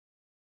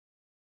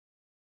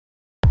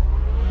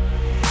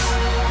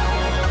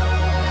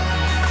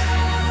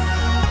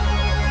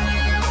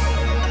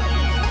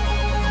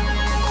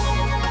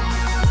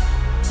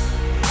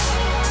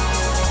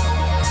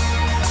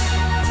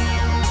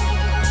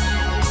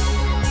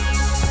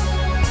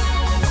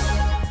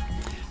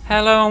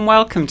Hello and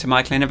welcome to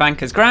Michael and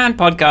Ivanka's Grand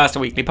Podcast, a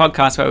weekly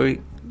podcast where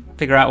we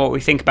figure out what we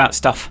think about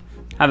stuff,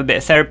 have a bit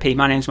of therapy.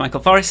 My name's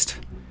Michael Forrest.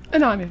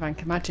 And I'm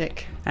Ivanka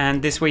Magic.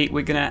 And this week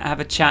we're going to have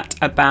a chat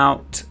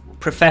about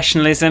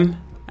professionalism.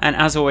 And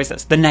as always,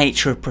 that's the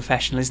nature of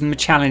professionalism, the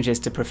challenges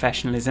to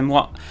professionalism.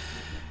 What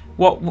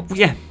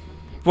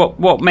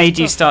made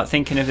you start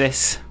thinking of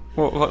this?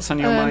 What's on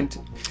your mind?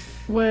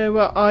 Well,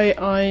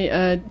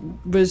 I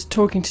was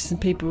talking to some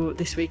people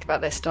this week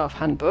about their staff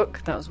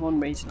handbook. That was one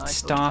reason I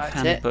thought about it. Staff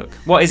handbook.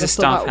 What is a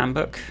staff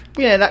handbook?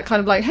 Yeah, that kind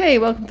of like, hey,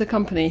 welcome to the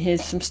company.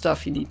 Here's some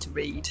stuff you need to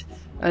read,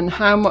 and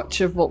how much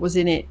of what was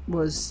in it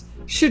is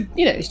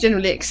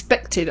generally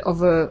expected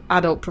of a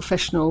adult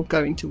professional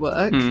going to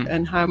work,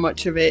 and how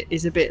much of it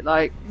is a bit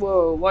like,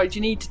 whoa, why do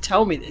you need to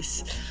tell me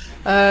this?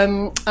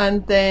 And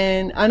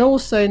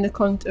also in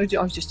the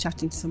I was just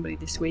chatting to somebody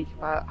this week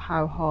about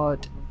how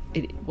hard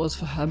it was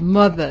for her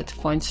mother to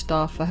find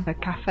staff for her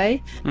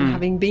cafe, and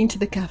having been to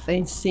the cafe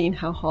and seen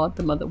how hard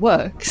the mother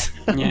works,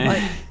 I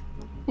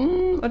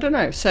don't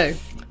know. So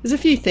there's a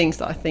few things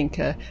that I think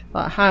are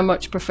like how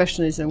much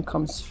professionalism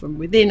comes from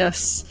within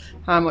us,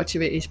 how much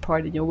of it is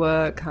pride in your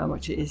work, how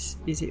much is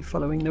it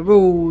following the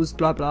rules,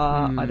 blah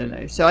blah. I don't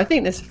know. So I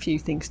think there's a few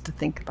things to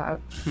think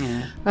about.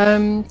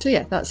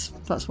 That's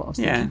what I was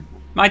thinking.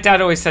 My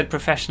dad always said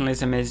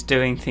professionalism is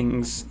doing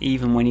things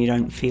even when you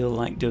don't feel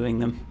like doing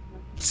them.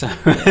 So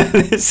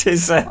this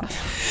is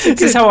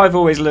how I've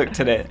always looked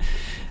at it.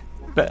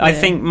 But I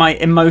think my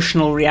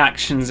emotional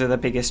reactions are the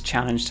biggest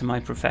challenge to my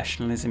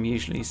professionalism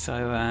usually.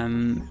 So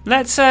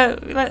let's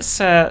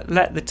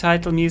let the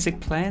title music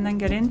play and then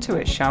get into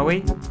it, shall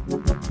we?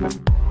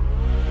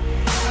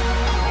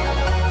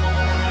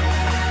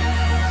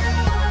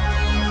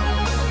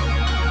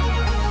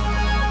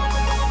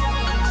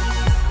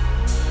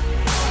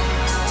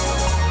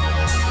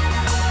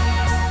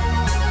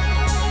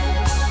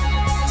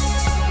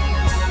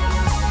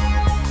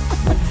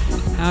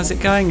 How's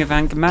it going,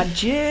 Ivanka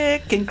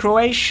Magic, in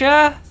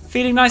Croatia?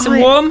 Feeling nice and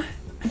warm?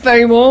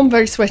 Very warm,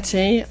 very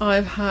sweaty.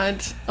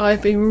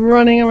 I've been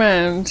running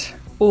around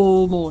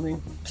all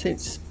morning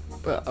since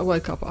I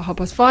woke up at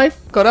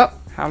 5:30, got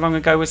up. How long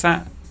ago was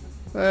that?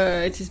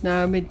 It is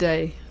now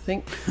midday, I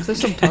think. So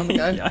some time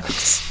ago.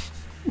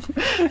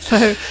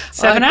 So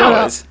 7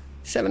 hours?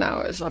 7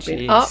 hours. I've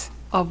been up.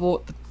 I've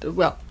walked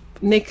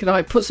Nick and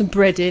I put some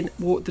bread in,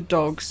 walked the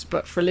dogs,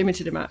 but for a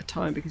limited amount of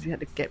time because we had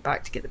to get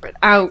back to get the bread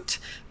out.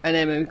 And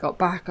then when we got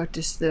back, I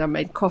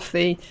made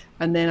coffee,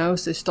 and then I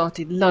also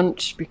started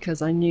lunch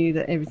because I knew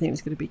that everything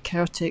was going to be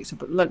chaotic. So I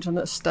put lunch on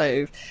the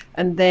stove,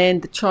 and then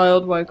the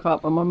child woke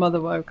up and my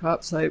mother woke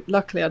up. So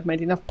luckily I'd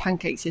made enough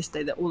pancakes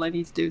yesterday that all I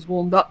need to do is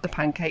warm up the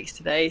pancakes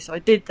today. So I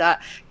did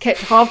that, kept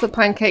half the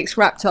pancakes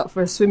wrapped up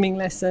for a swimming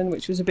lesson,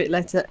 which was a bit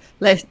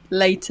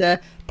later,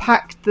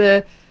 packed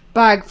the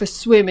bag for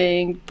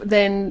swimming.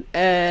 Then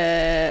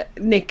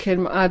Nick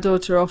and our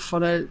daughter are off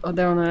on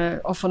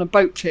a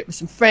boat trip with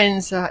some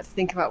friends, so I had to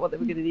think about what they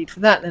were going to need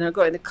for that. Then I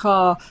got in the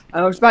car,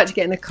 and I was about to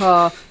get in the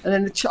car, and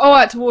then I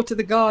had to water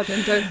the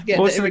garden. Don't forget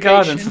water the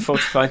garden for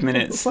 45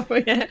 minutes.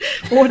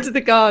 Water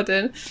the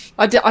garden.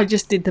 I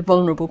just did the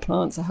vulnerable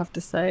plants, I have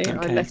to say. Okay.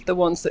 I left the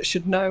ones that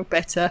should know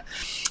better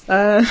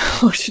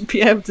or should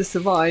be able to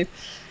survive.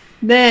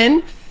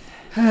 Then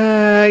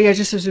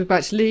just as we were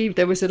about to leave,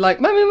 there was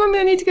Mummy,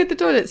 I need to go to the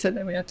toilet. So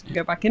then we had to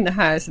go back in the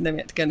house, and then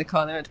we had to go in the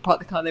car, and then we had to park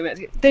the car,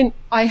 then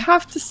I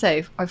have to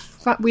say,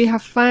 we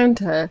have found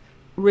her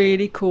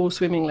really cool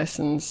swimming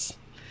lessons.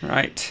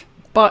 Right.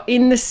 But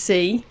in the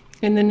sea,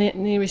 in the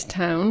nearest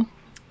town,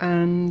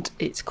 and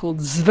it's called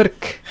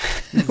Zvrk,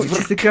 which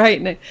is a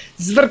great name.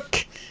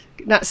 Zvrk,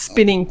 that's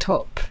spinning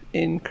top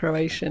in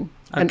Croatian.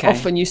 Okay. And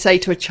often you say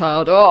to a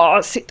child,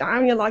 "Oh, sit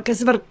down, you're like a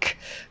zvrk."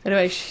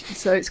 Anyway,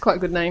 so it's quite a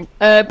good name.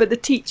 But the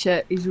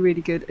teacher is really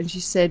good, and she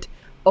said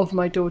of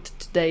my daughter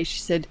today, she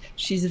said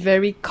she's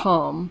very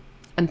calm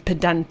and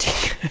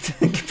pedantic.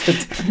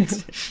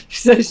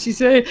 So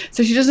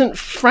she doesn't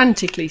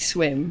frantically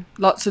swim.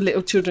 Lots of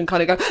little children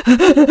kind of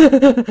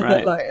go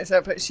right.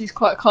 But she's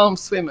quite a calm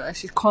swimmer.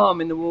 She's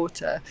calm in the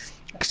water.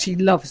 She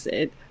loves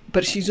it.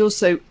 But she's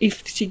also,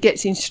 if she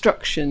gets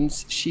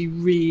instructions, she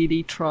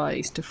really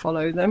tries to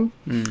follow them.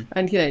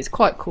 And, it's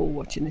quite cool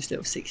watching this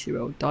little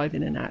 6-year-old dive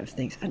in and out of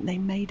things. And they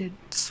made her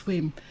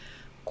swim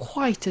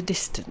quite a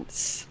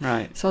distance.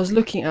 Right. So I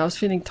was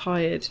feeling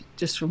tired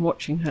just from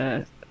watching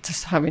her,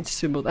 just having to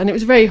swim all that. And it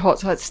was very hot,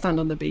 so I had to stand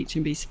on the beach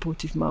and be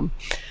supportive mum.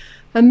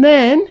 And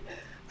then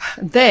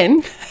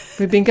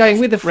we've been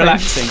going with a friend.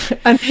 Relaxing.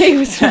 And he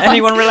was like,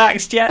 anyone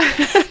relaxed yet?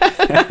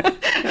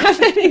 And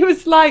then he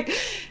was like,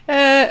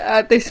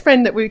 this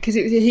friend because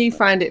he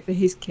found it for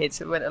his kids,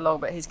 so we went along,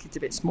 but his kid's a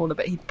bit smaller,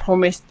 but he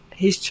promised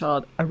his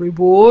child a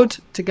reward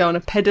to go on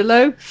a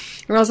pedalo.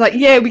 And I was like,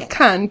 yeah, we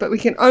can, but we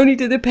can only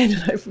do the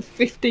pedalo for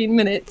 15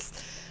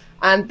 minutes.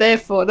 And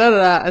therefore,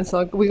 and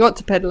so we got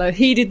to pedalo.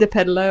 He did the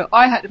pedalo.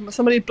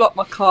 Somebody blocked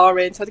my car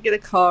in, so I had to get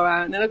the car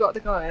out. And then I got the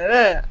car in,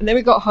 and then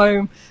we got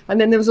home. And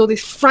then there was all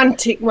this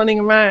frantic running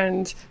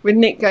around with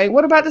Nick going,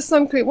 "What about the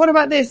sun cream? What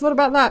about this? What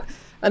about that?"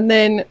 And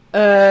then,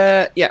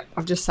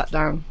 I've just sat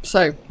down.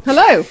 So,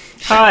 hello.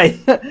 Hi.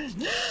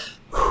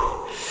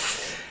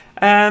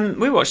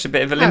 We watched a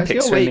bit of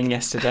Olympic swimming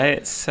yesterday.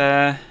 It's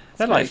they're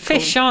like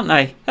fish, aren't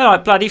they? They're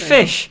like bloody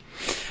fish.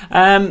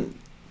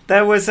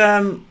 There was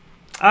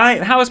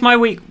how was my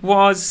week?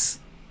 It's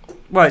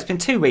been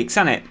 2 weeks,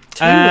 hasn't it?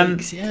 2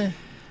 weeks, yeah.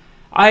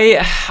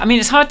 I mean,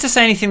 it's hard to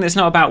say anything that's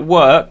not about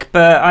work,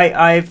 but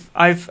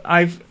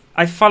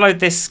I've followed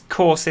this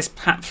course, this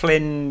Pat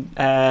Flynn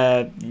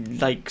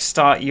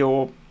start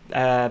your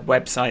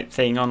website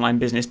thing, online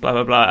business, blah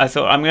blah blah. I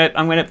thought I'm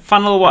gonna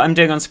funnel what I'm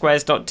doing on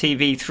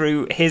Squares.tv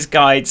through his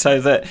guide, so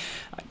that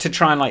to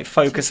try and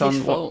focus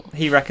on what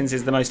he reckons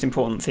is the most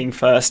important thing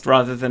first,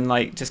 rather than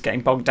just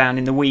getting bogged down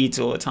in the weeds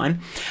all the time.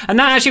 And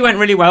that actually went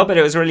really well, but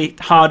it was a really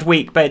hard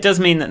week. But it does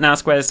mean that now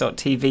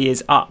Squares.tv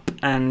is up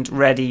and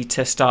ready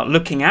to start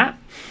looking at.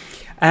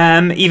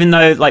 Even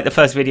though the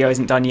first video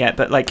isn't done yet,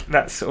 but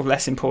that's sort of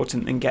less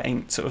important than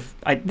getting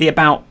the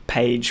about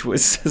page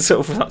was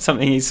sort of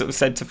something he sort of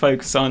said to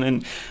focus on,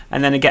 and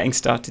then a getting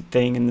started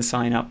thing and the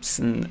sign ups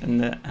and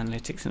the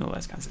analytics and all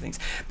those kinds of things.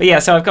 But yeah,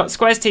 so I've got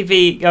Squares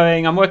TV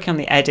going. I'm working on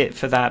the edit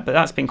for that, but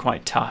that's been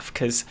quite tough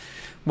because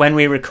when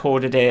we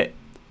recorded it,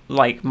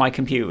 my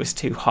computer was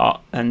too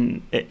hot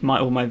and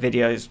all my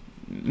videos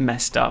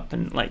messed up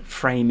and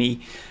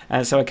framey,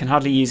 so I can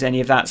hardly use any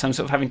of that, so I'm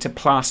sort of having to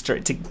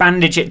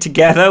bandage it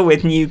together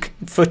with new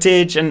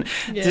footage and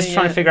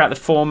trying to figure out the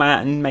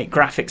format and make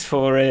graphics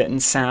for it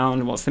and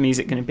sound, what's the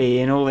music going to be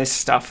and all this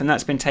stuff, and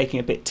that's been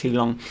taking a bit too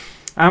long.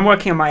 I'm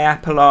working on my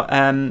app a lot.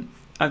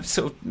 I've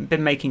sort of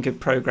been making good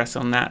progress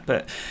on that,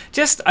 but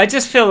I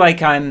just feel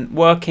like I'm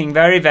working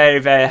very, very,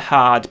 very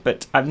hard,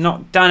 but I've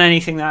not done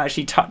anything that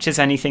actually touches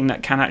anything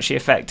that can actually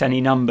affect any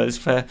numbers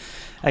for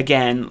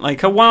again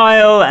a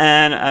while,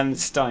 and I'm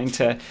starting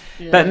to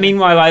but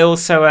meanwhile I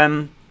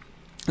also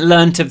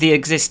learnt of the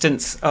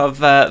existence of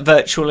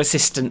virtual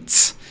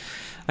assistants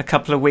a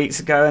couple of weeks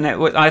ago, and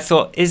I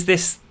thought, is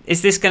this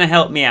going to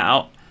help me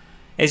out?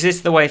 Is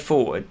this the way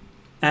forward?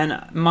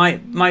 And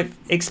my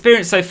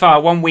experience so far,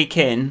 1 week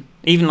in,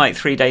 even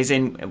 3 days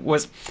in,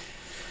 was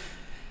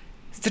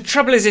the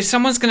trouble is if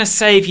someone's going to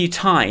save you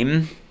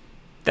time,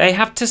 they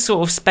have to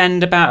sort of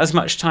spend about as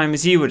much time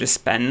as you would have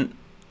spent,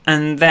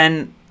 and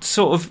then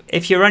sort of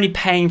if you're only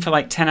paying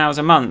for 10 hours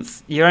a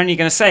month, you're only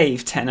going to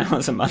save 10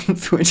 hours a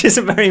month, which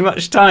isn't very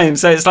much time.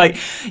 So it's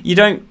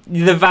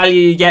the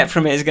value you get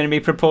from it is going to be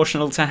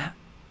proportional to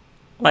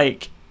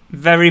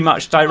very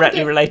much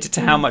directly related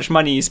to how much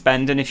money you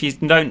spend, and if you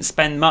don't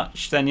spend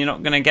much, then you're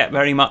not going to get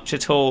very much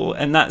at all.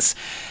 And that's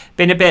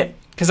been a bit,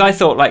 because I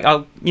thought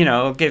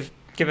I'll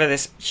give her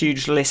this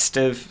huge list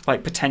of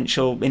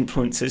potential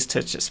influencers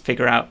to just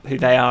figure out who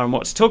they are and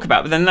what to talk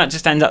about, but then that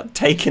just ended up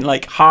taking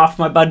half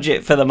my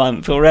budget for the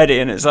month already,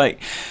 and it's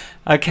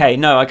okay,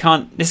 no,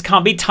 this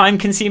can't be time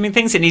consuming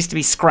things, it needs to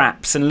be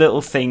scraps and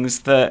little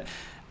things that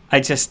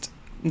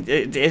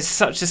it's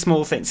such a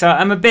small thing. So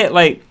I'm a bit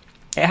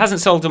it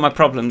hasn't solved all my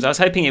problems. I was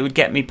hoping it would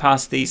get me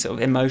past the sort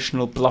of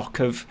emotional block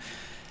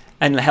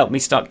and help me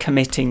start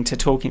committing to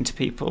talking to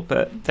people,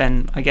 but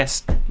then I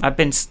guess I've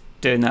been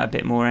doing that a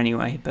bit more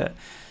anyway. But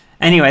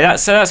anyway,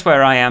 that's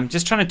where I am,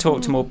 just trying to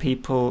talk to more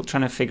people,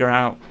 trying to figure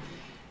out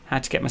how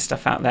to get my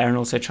stuff out there, and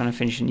also trying to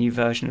finish a new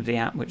version of the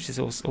app, which is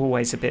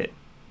always a bit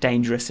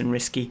dangerous and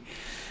risky.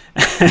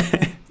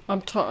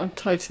 I'm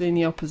totally in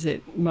the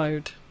opposite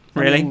mode.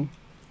 Really?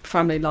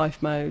 Family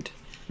life mode,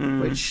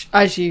 which,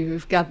 as you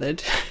have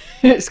gathered,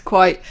 it's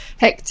quite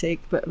hectic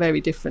but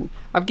very different.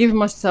 I've given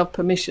myself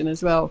permission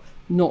as well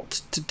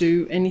not to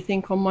do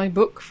anything on my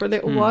book for a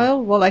little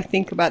while I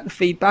think about the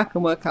feedback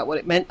and work out what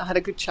it meant. I had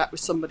a good chat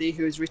with somebody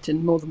who has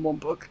written more than one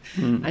book,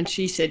 and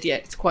she said,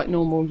 it's quite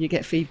normal, you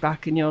get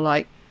feedback and you're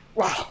like,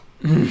 wow,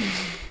 what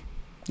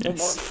the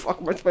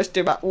fuck am I supposed to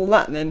do about all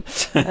that then?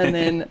 And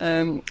then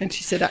and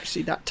she said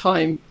actually that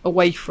time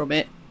away from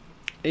it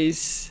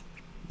is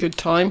good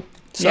time.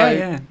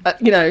 So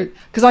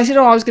because I said,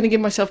 I was going to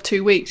give myself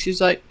 2 weeks. She was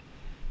like,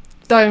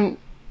 don't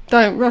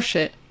rush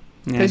it,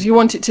 because you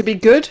want it to be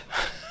good.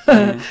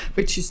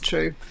 Which is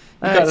true.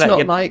 It's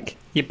not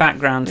your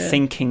background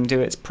thinking do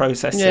its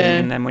processing,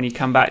 and then when you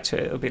come back to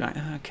it, it'll be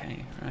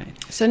okay, right.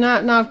 So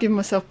now I've given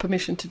myself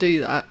permission to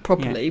do that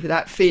properly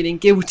without feeling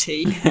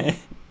guilty.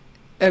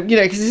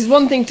 Because there's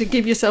one thing to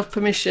give yourself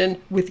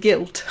permission with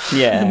guilt,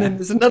 and then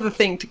there's another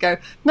thing to go,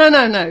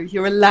 no,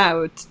 you're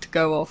allowed to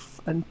go off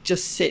and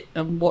just sit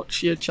and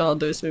watch your child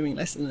do a swimming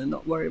lesson and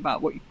not worry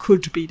about what you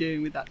could be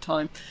doing with that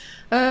time.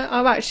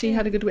 I've actually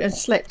had a good week and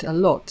slept a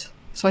lot.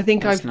 So I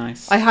think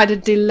nice. I had a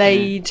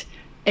delayed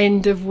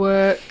end of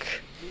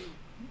work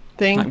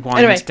thing.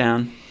 Winds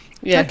down.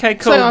 Yeah. Okay,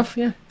 cool.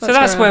 So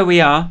that's where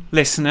we are,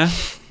 listener.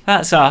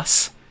 That's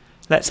us.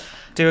 Let's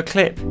do a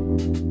clip.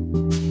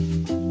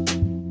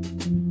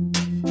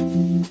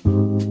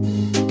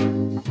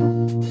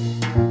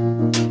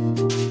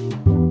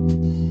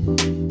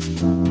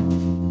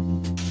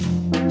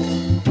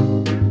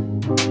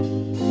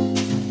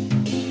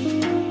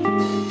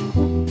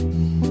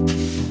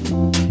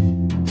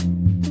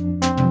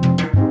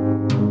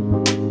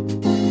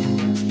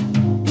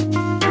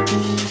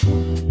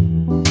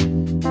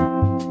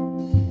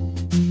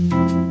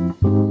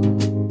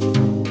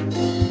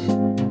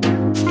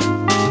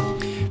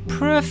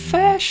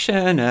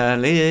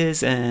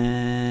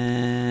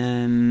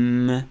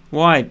 Professionalism.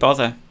 Why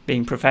bother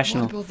being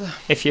professional? Why bother?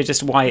 If you're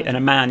just white and a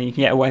man, you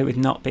can get away with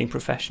not being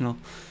professional.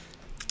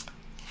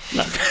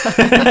 No.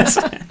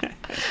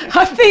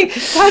 I think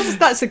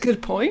that's a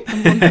good point,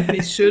 and one that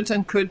we should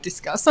and could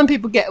discuss. Some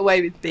people get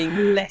away with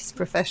being less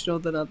professional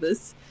than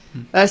others.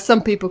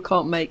 Some people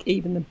can't make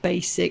even the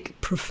basic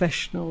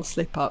professional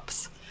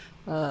slip-ups.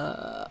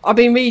 I've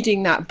been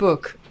reading that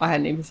book. I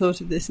hadn't even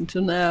thought of this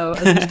until now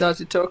as we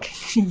started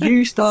talking.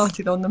 You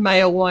started on the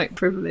male white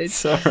privilege.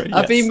 Sorry,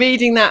 I've been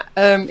reading that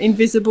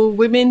Invisible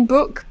Women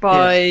book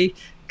by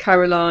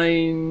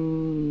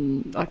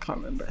Caroline, I can't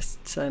remember her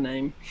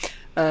surname.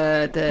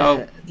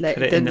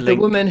 The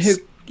woman who,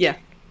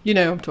 you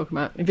know what I'm talking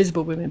about,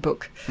 Invisible Women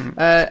book,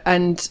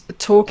 and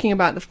talking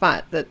about the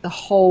fact that the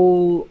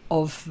whole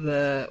of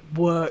the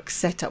work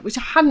setup, which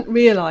I hadn't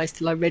realised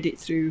till I read it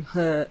through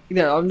her,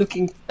 I'm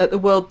looking at the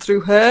world through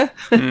her,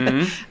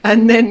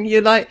 and then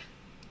you're like,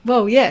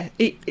 well, yeah,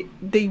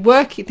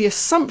 the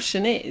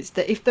assumption is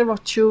that if there are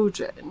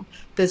children,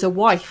 there's a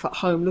wife at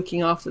home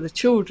looking after the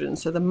children,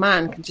 so the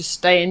man can just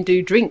stay and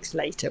do drinks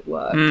late at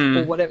work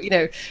or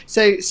whatever,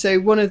 So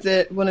one of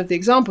the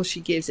examples she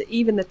gives, that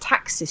even the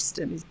tax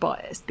system is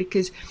biased,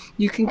 because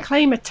you can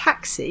claim a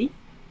taxi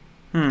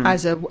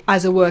as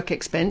a work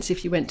expense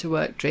if you went to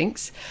work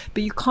drinks,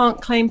 but you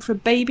can't claim for a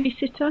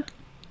babysitter.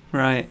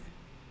 Right.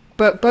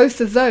 But both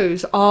of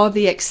those are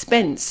the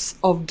expense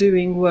of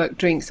doing work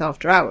drinks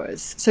after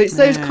hours. So it's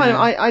those kind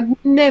of,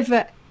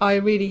 I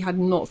really had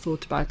not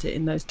thought about it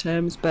in those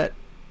terms, but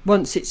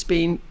once it's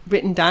been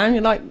written down,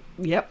 you're like,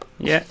 yep,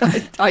 yeah,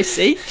 I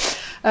see.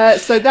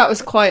 So that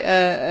was quite,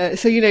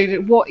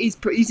 what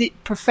is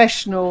it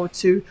professional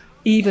to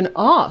even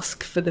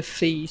ask for the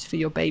fees for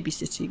your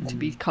babysitting to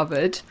be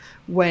covered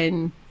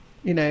when,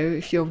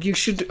 if you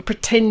should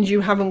pretend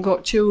you haven't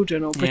got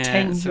children or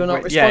pretend you're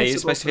not responsible. Yeah, you're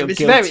supposed to feel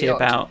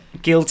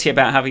guilty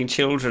about having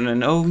children,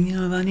 and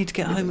I need to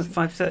get home at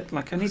 5:30.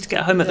 Like I need to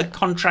get home at the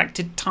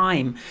contracted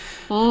time.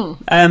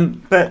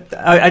 But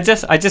I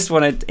just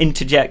want to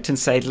interject and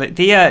say, like,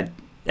 the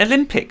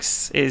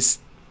Olympics is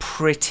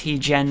pretty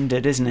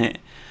gendered, isn't it?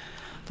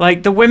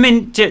 Like the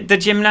women, the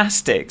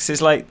gymnastics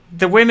is like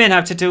the women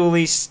have to do all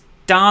these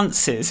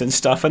dances and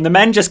stuff, and the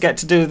men just get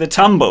to do the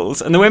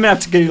tumbles, and the women have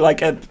to do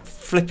like a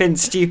flipping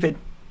stupid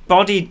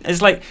body.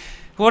 It's like,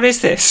 what is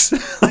this?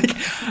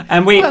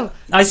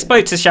 I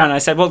spoke to Sharon. I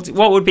said, well,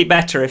 what would be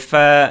better if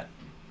the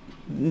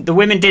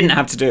women didn't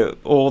have to do it,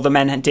 or the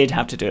men did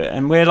have to do it?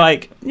 And we're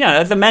like,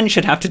 the men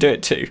should have to do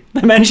it too.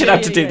 The men should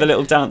have to do the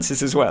little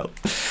dances as well.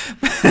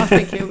 I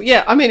think it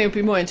would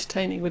be more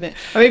entertaining, wouldn't it?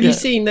 I mean, have you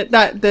seen that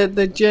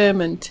the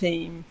German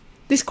team?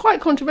 This is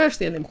quite controversial,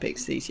 the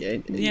Olympics this year.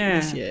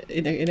 This year,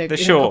 in a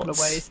couple of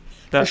ways.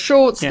 The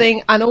shorts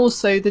thing, and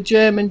also the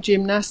German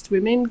gymnast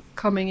women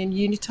coming in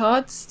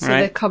unitards, so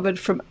they're covered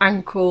from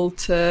ankle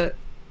to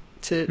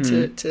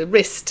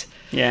wrist.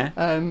 Yeah.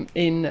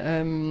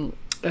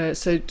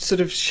 So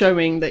sort of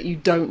showing that you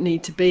don't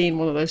need to be in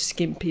one of those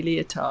skimpy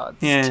leotards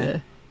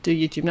to do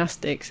your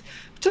gymnastics.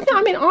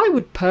 I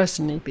would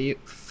personally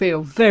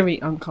feel very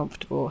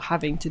uncomfortable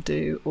having to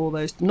do all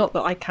those. Not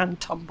that I can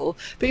tumble,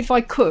 but if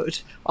I could,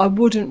 I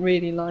wouldn't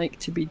really like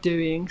to be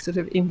doing sort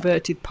of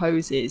inverted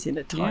poses in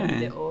a tiny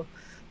little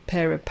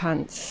pair of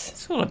pants.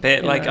 It's all a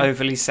bit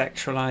overly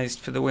sexualized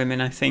for the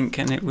women, I think,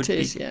 and it would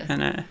be.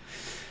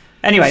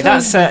 Anyway,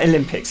 that's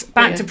Olympics.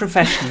 Back to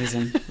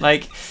professionalism,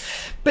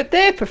 But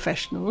they're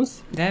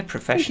professionals. They're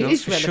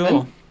professionals for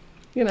sure.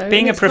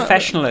 Being a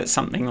professional at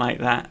something like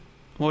that.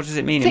 What does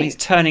it mean? It means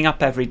turning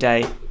up every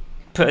day,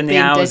 putting the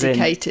hours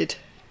dedicated.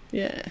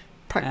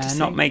 Practicing.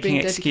 Not making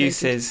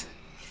excuses.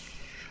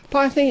 But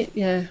I think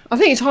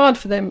it's hard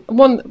for them.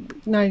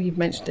 Now you've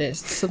mentioned it,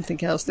 it's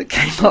something else that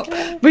came up,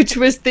 which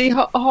was the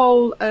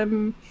whole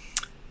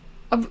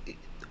of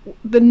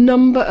the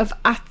number of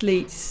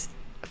athletes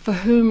for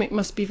whom it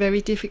must be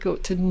very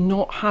difficult to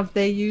not have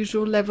their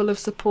usual level of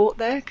support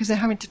there, because they're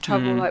having to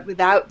travel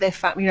without their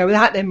family,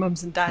 without their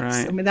mums and dads,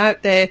 and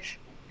without their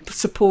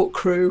support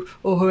crew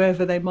or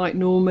whoever they might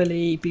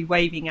normally be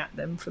waving at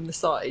them from the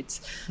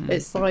sides.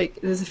 It's like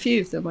there's a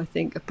few of them I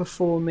think are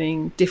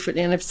performing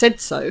differently, and have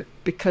said so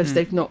because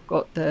they've not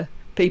got the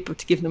people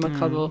to give them a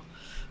cuddle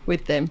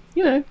with them.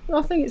 I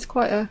think it's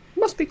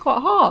must be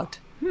quite hard.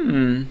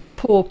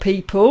 Poor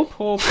people.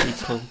 Poor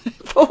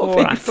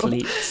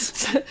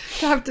athletes. To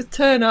have to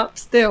turn up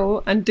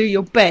still and do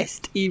your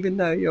best even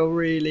though you're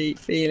really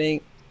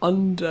feeling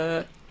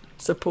under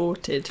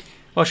supported.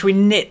 Well, should we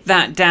knit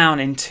that down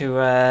into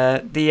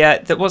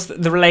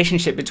the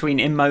relationship between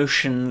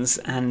emotions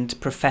and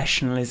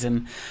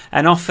professionalism?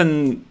 And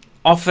often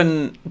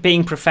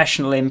being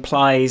professional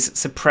implies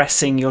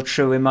suppressing your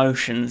true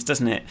emotions,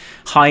 doesn't it?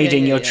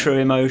 Hiding your true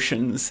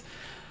emotions.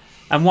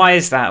 And why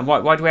is that?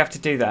 Why do we have to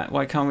do that?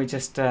 Why can't we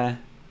just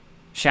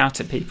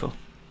shout at people?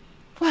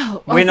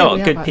 Well, we're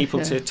not good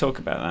people to talk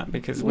about that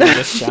because we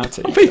just shout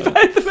at each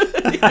other.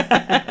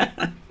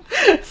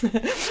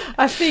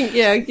 I think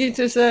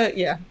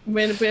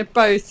we're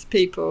both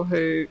people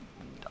who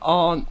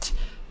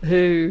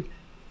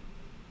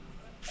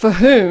for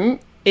whom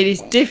it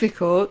is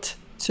difficult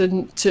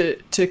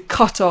to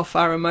cut off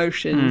our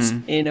emotions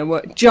in a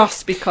work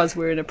just because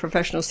we're in a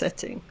professional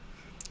setting.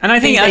 And I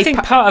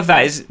think part of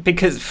that is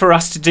because for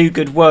us to do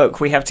good work,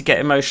 we have to get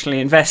emotionally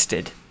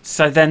invested.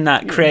 So then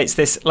that creates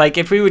this, like,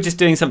 if we were just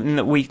doing something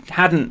that we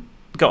hadn't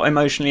got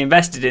emotionally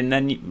invested in,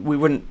 then we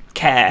wouldn't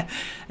care.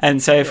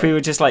 And so if we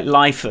were just like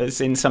lifers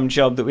in some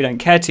job that we don't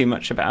care too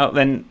much about,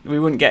 then we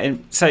wouldn't get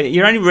in. So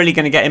you're only really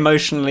going to get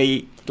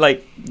emotionally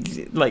like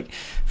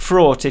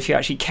fraught if you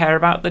actually care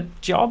about the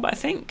job, I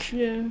think.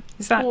 Yeah.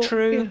 Is that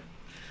true? Yeah.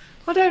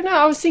 I don't know.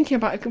 I was thinking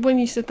about it when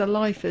you said the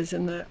lifers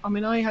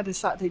I had a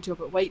Saturday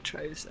job at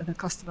Waitrose and a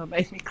customer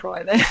made me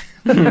cry there.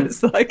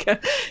 It's like,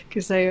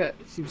 because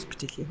she was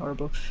particularly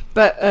horrible.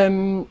 But I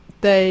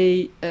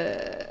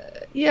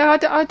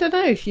don't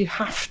know if you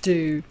have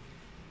to.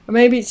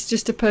 Maybe it's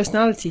just a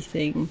personality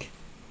thing,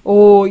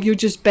 or you're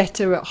just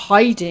better at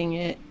hiding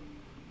it,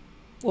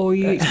 or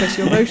you express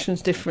your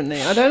emotions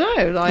differently. I don't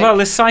know. Well,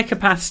 the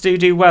psychopaths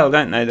do well,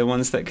 don't they? The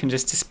ones that can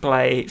just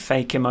display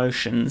fake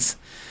emotions.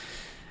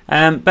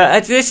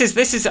 But this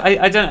is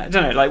I don't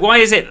know. Like, why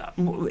is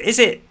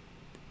it?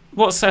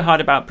 What's so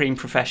hard about being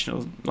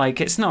professional? Like,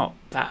 it's not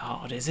that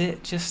hard, is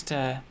it? Just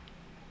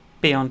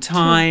be on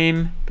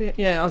time.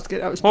 Yeah, I was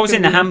good. What was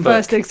in the handbook?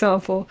 First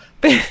example.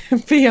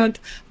 Be on.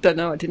 Don't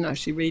know. I didn't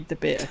actually read the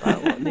bit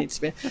about what needs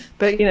to be.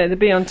 But the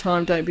be on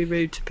time. Don't be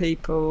rude to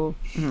people.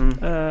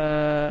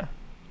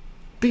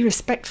 Be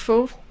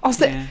respectful. I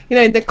was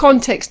in the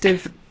context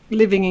of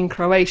living in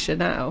Croatia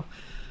now,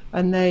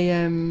 and they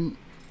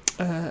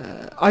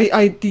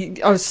I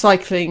was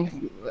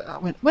cycling. I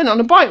went on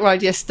a bike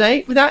ride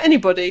yesterday without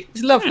anybody. It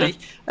was lovely.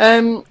 I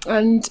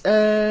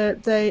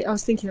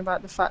was thinking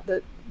about the fact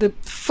that the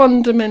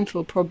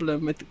fundamental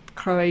problem with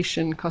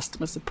Croatian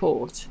customer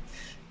support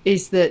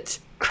is that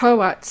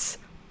Croats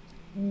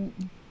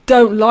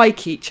don't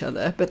like each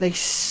other, but they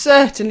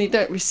certainly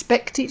don't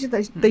respect each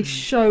other. They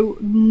show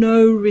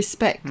no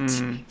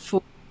respect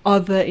for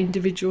other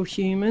individual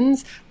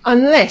humans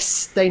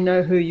unless they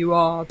know who you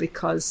are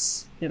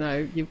because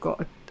you've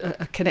got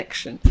a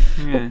connection.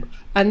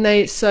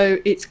 And so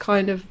it's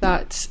kind of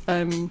that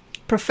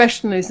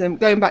professionalism,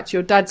 going back to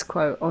your dad's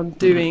quote on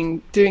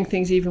doing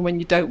things even when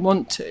you don't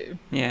want to.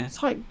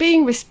 It's like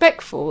being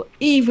respectful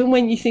even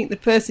when you think the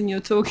person you're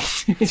talking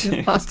to is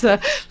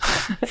utter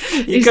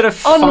you've got to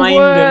find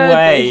a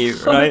way,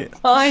 right?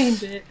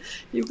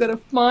 You've got to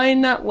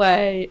find that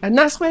way, and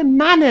that's where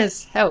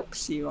manners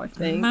helps you, I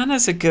think.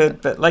 Manners are good,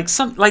 but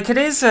it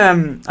is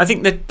I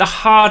think that the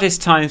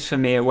hardest times for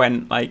me are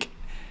when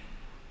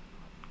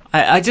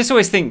I just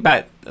always think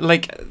back,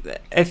 like,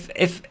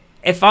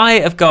 if I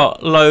have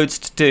got loads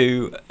to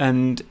do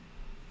and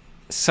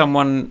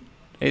someone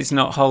is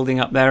not holding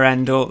up their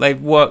end, or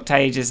they've worked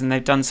ages and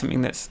they've done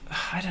something that's,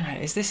 I don't know,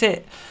 is this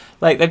it?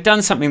 Like, they've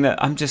done something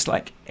that I'm just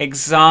like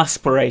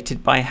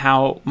exasperated by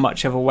how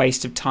much of a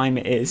waste of time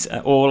it is,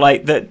 or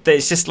like that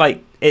it's just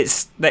like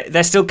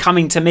they're still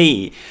coming to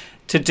me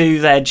to do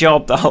their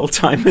job the whole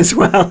time as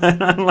well,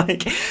 and I'm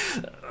like,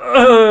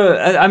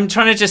 I'm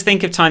trying to just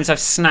think of times I've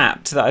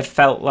snapped that I've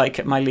felt like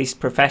at my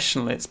least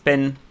professional. It's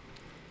been,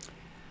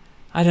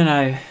 I don't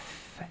know,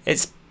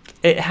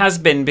 it has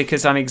been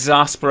because I'm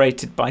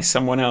exasperated by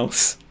someone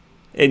else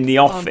in the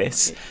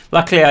office.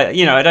 Luckily,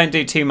 I don't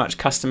do too much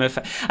customer.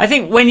 I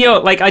think when you're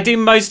like, I do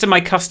most of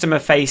my customer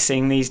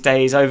facing these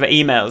days over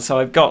email. So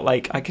I've got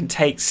I can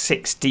take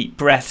 6 deep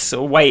breaths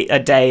or wait a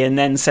day and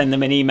then send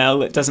them an email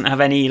that doesn't have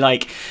any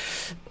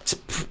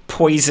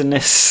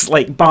poisonous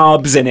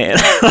barbs in it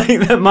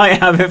that might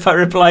have if I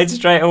replied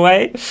straight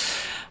away.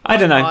 I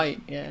don't know. I'm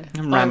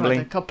rambling.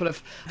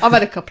 I've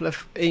had a couple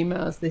of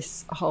emails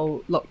this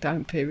whole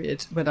lockdown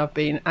period when I've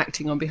been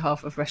acting on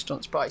behalf of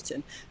Restaurants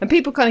Brighton, and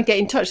people kind of get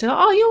in touch. They're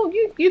like,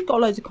 you've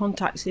got loads of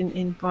contacts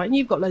in Brighton.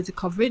 You've got loads of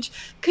coverage.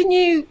 Can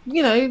you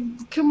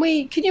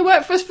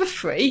work for us for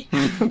free,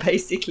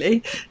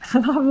 basically?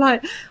 And I'm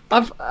like,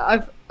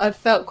 I've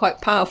felt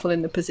quite powerful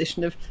in the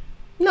position of,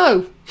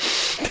 no,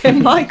 they're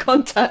my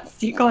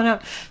contacts. You can't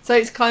have. So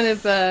it's kind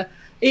of there's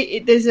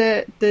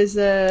a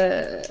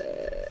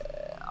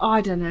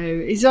I don't know.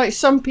 It's like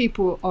some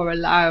people are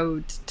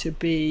allowed to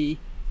be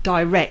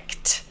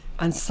direct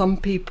and some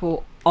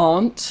people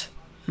aren't.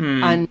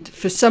 And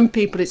for some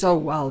people it's,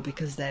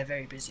 because they're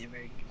very busy and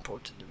very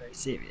important and very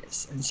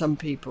serious. And some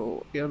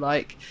people, you're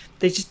like,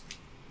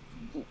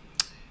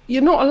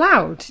 you're not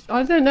allowed.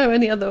 I don't know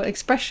any other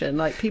expression.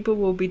 Like, people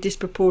will be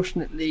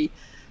disproportionately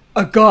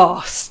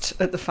aghast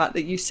at the fact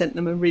that you sent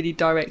them a really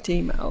direct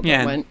email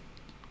that went,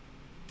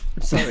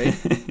 I'm sorry,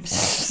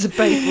 it's a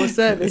paid for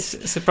service.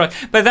 Surprise.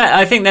 But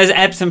I think there's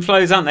ebbs and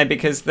flows, aren't there?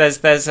 Because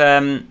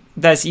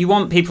there's you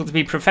want people to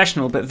be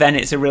professional, but then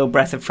it's a real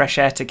breath of fresh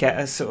air to get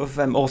a sort of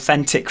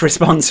authentic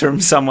response from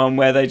someone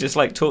where they just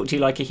talk to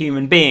you like a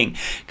human being.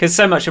 Because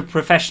so much of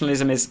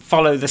professionalism is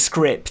follow the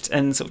script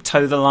and sort of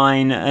toe the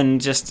line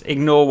and just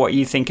ignore what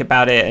you think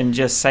about it and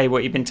just say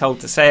what you've been told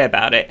to say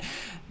about it.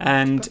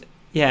 And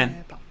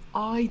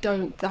I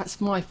don't.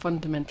 That's my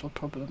fundamental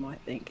problem. I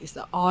think is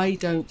that I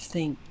don't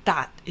think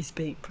that is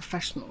being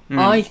professional.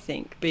 I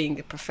think being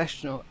a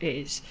professional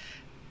is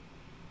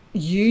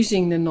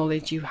using the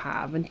knowledge you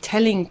have and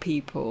telling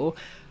people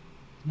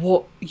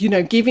what,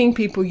 giving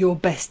people your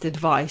best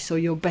advice or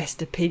your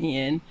best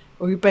opinion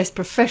or your best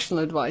professional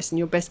advice and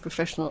your best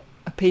professional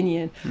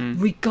opinion,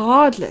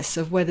 regardless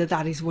of whether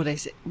that is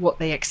what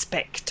they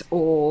expect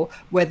or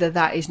whether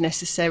that is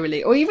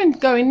necessarily, or even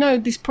going, no,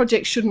 this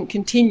project shouldn't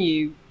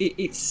continue,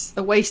 it's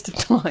a waste of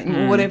time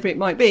or whatever it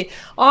might be.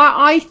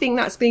 I think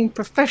that's being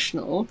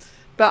professional.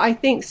 But I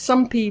think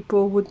some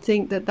people would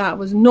think that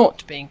was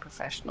not being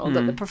professional,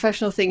 that the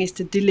professional thing is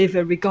to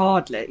deliver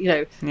regardless,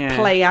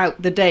 play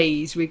out the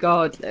days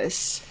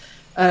regardless,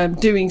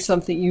 doing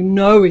something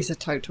is a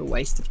total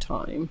waste of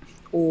time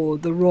or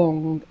the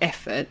wrong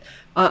effort.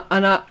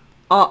 And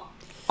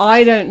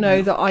I don't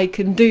know that I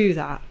can do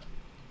that.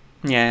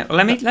 Yeah, well,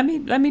 let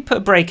me put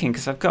a break in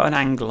because I've got an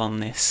angle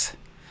on this.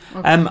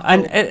 Okay,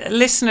 and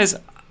listeners,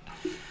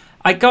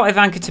 I got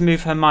Ivanka to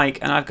move her mic,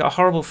 and I've got a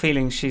horrible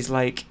feeling she's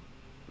like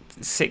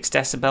 6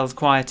 decibels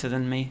quieter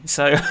than me,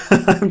 so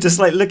I'm just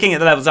like looking at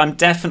the levels. I'm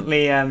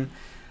definitely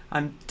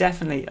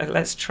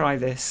let's try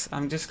this.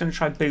 I'm just going to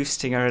try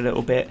boosting her a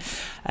little bit,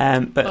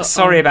 but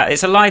sorry about it.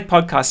 It's a live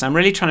podcast. I'm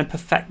really trying to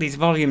perfect these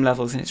volume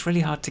levels, and it's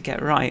really hard to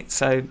get right,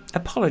 so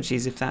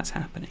apologies if that's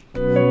happening.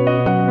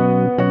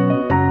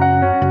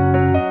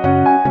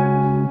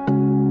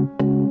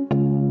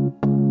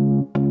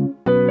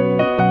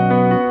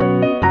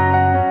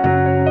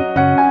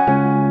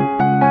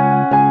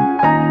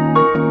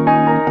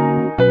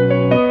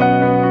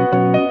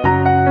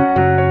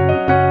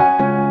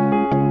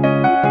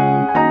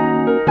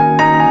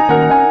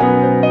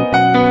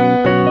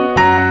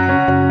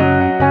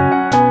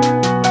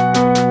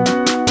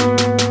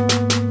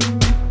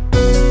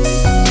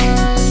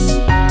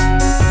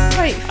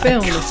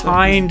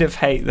 Kind of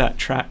hate that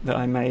track that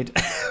I made.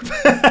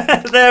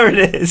 There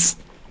it is.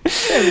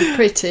 Very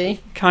pretty.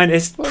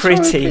 It's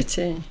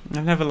pretty.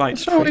 I've never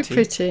liked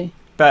pretty.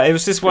 But it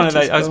was just one of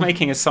those. I was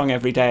making a song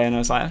every day, and I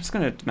was like, I'm just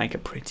going to make a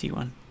pretty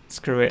one.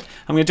 Screw it.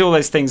 I'm going to do all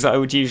those things that I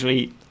would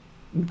usually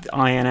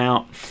iron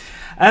out.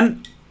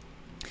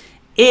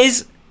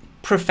 Is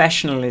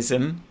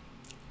professionalism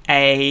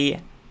a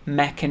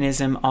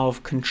mechanism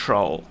of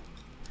control?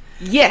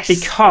 Yes.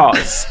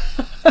 Because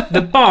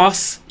the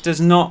boss does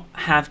not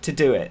have to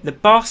do it. The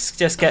boss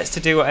just gets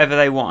to do whatever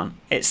they want.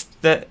 It's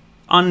the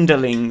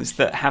underlings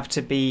that have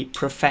to be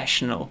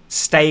professional,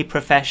 stay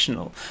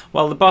professional.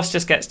 While the boss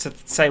just gets to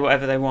say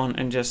whatever they want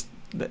and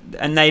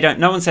they don't.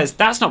 No one says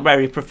that's not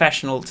very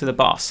professional to the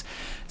boss.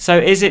 So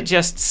is it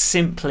just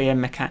simply a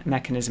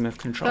mechanism of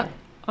control?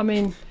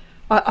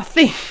 I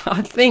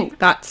think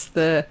that's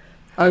the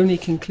only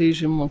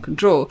conclusion one can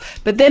draw.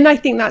 But then I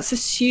think that's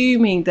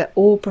assuming that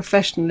all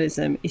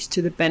professionalism is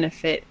to the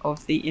benefit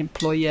of the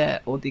employer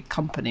or the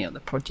company or the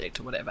project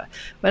or whatever.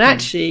 But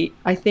actually,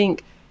 I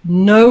think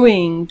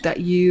knowing that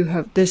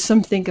there's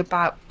something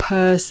about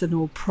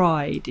personal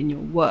pride in your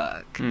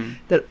work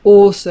that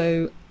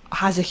also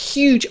has a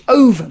huge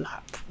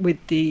overlap with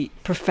the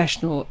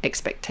professional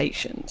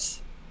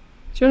expectations.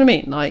 Do you know what I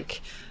mean?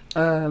 Like,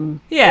 I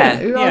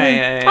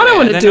don't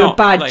want to do a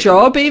bad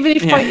job,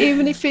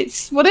 even if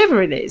it's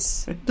whatever it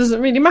is. It doesn't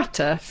really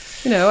matter.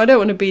 I don't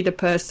want to be the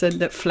person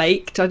that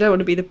flaked. I don't want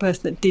to be the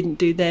person that didn't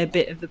do their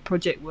bit of the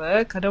project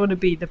work. I don't want to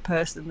be the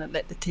person that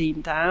let the team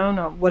down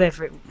or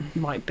whatever it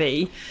might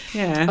be.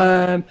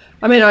 Yeah.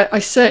 I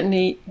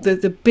certainly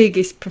the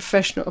biggest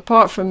professional,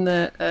 apart from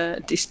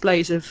the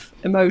displays of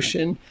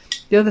emotion,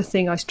 the other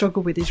thing I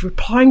struggle with is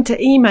replying to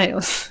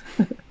emails.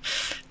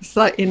 It's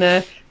like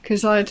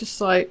because I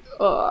just I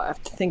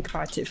have to think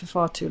about it for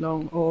far too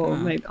long, or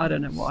maybe I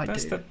don't know what I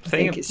do. I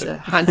think it's a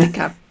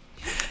handicap.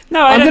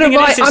 No, I don't think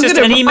it is. It's just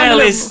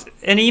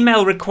an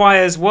email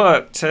requires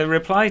work to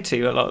reply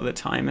to a lot of the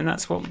time, and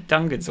that's what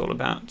Dungood's all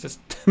about, just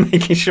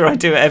making sure I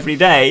do it every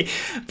day.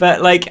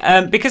 But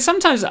because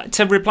sometimes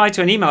to reply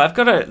to an email, I've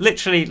got to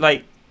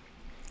literally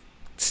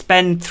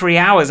spend 3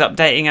 hours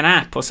updating an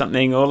app or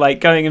something, or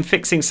going and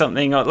fixing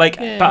something, or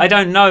but I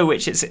don't know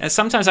which it's.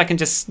 Sometimes I can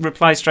just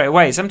reply straight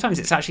away. Sometimes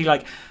it's actually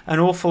an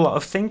awful lot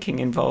of thinking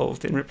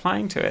involved in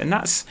replying to it, and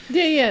that's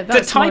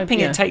the typing.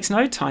 It takes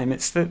no time.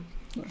 It's the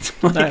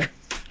no.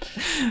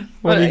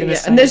 What are you going to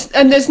say?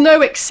 And there's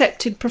no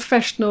accepted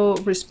professional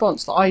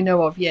response that I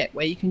know of yet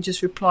where you can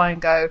just reply and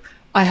go,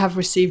 "I have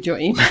received your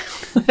email."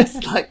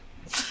 It's like,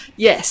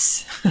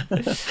 yes.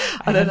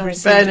 I don't know.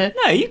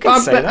 No, you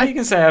can say that. You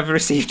can say I've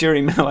received your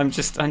email. I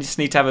just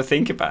need to have a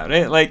think about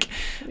it. That's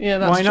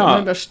why not?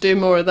 Maybe I should do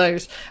more of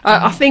those.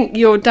 I think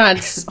your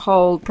dad's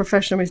whole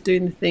professional is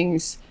doing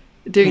things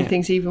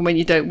even when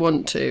you don't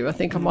want to. I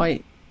think I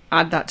might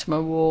add that to my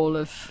wall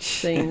of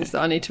things that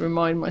I need to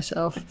remind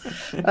myself.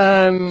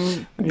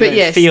 But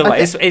yes,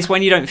 it's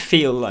when you don't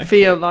feel like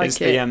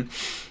it.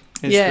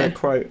 The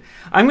quote.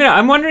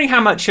 I'm wondering how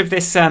much of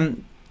this.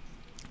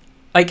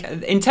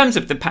 In terms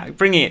of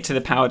bringing it to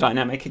the power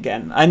dynamic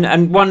again,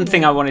 and one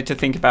thing I wanted to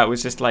think about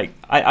was just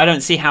I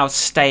don't see how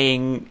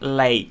staying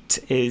late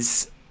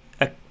is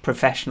a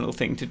professional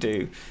thing to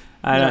do.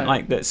 I don't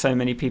like that so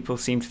many people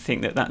seem to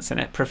think that that's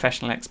a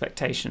professional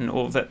expectation,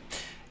 or that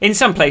in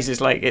some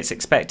places like it's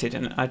expected,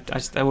 and I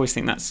always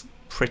think that's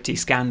pretty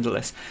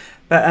scandalous.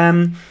 But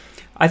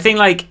I think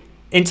like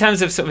in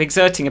terms of sort of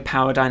exerting a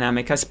power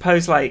dynamic, I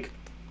suppose like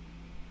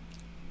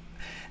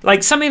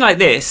something like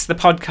this, the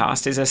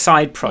podcast, is a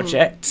side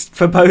project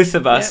for both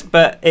of us,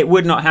 but it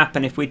would not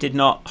happen if we did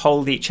not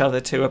hold each other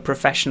to a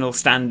professional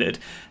standard.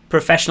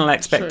 Professional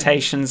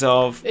expectations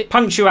of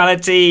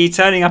punctuality,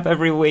 turning up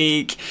every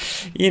week,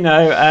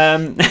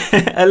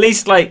 at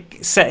least like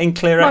setting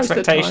clear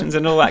expectations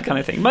and all that kind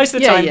of thing. Most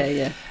of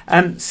the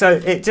time. So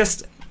it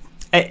just,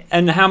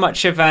 and how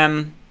much of,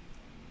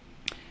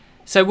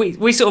 so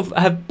we sort of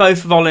have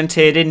both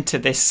volunteered into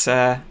this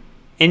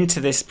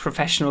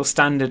professional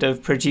standard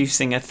of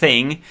producing a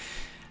thing.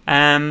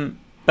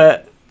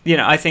 But,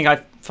 I think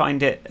I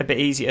find it a bit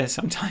easier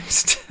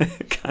sometimes to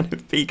kind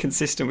of be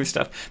consistent with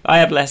stuff. I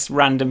have less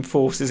random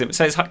forces.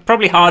 So it's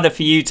probably harder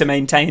for you to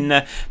maintain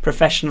the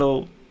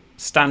professional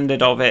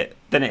standard of it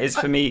than it is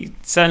for me,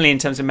 certainly in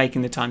terms of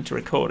making the time to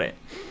record it.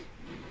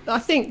 I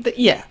think that,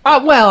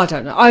 well, I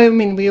don't know. I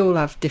mean, we all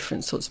have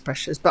different sorts of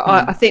pressures, but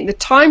I think the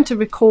time to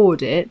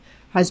record it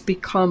has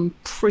become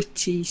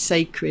pretty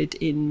sacred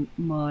in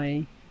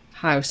my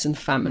house and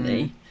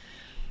family.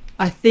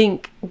 I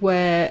think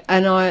I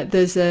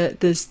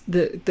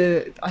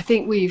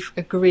think we've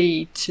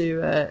agreed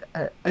to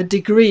a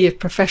degree of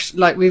profession.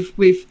 Like we've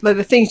like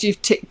the things you've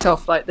ticked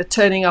off, like the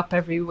turning up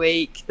every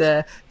week,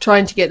 the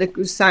trying to get the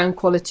sound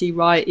quality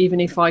right, even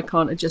if I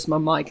can't adjust my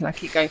mic and I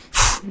keep going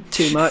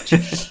too much.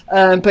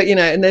 But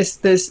and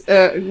there's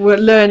we're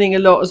learning a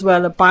lot as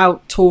well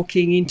about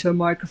talking into a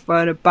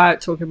microphone,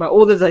 about talking about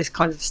all of those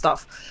kinds of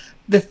stuff.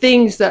 The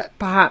things that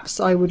perhaps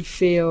I would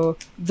feel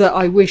that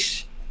I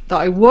wish that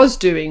I was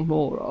doing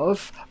more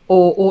of,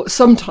 or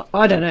sometimes,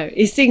 I don't know,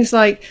 is things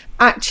like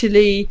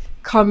actually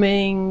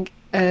coming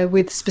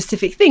with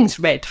specific things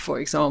read, for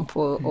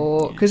example,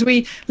 or because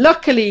we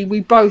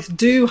both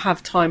do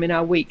have time in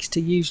our weeks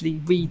to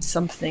usually read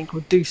something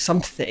or do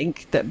something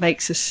that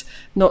makes us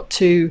not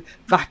too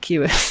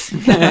vacuous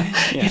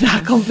in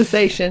our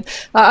conversation.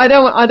 I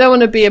don't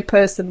want to be a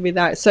person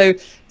without. So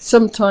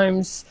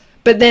sometimes,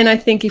 but then I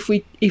think if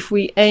we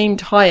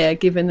aimed higher,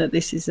 given that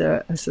this is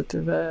a sort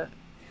of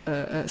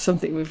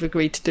something we've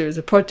agreed to do as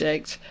a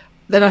project,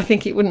 then I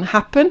think it wouldn't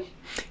happen.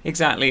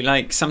 Exactly.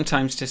 Like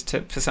sometimes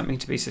for something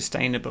to be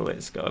sustainable,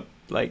 it's got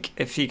like,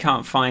 if you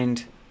can't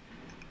find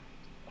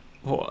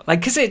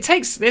because it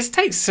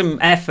takes some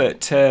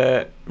effort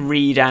to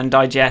read and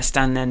digest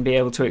and then be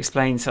able to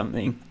explain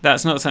something.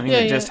 That's not something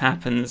that just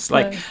happens.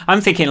 Like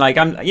I'm thinking, like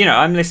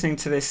I'm listening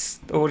to this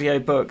audio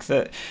book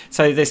so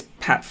this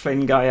Pat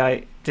Flynn guy,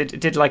 I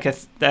did like a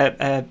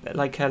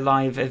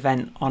live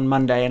event on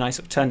Monday, and I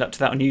sort of turned up to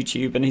that on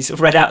YouTube, and he sort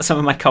of read out some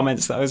of my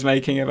comments that I was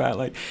making about,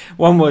 like,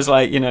 one was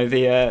like,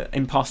 the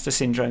imposter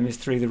syndrome is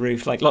through the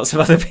roof, like lots of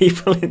other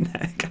people in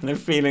there kind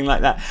of feeling like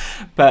that.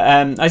 But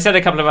I said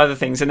a couple of other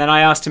things, and then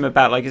I asked him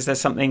about, like, is there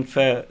something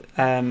for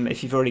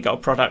if you've already got a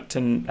product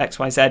and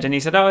XYZ, and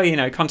he said,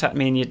 contact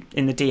me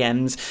in the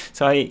DMs.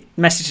 So I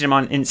messaged him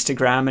on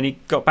Instagram, and he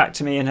got back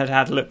to me and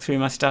had a look through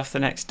my stuff the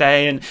next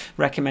day and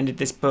recommended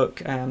this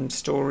book,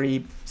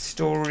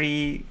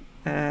 Story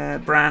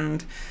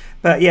brand.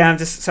 But I'm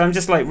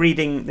just like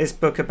reading this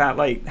book about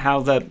like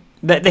how the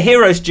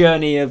hero's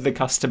journey of the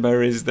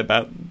customer is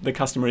about the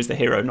customer is the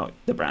hero, not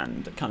the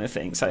brand, kind of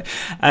thing. So,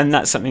 and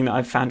that's something that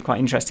I've found quite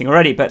interesting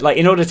already. But like,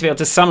 in order to be able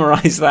to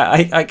summarize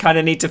that, I kind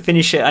of need to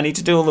finish it. I need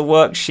to do all the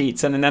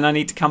worksheets, and then I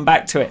need to come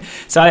back to it.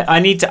 So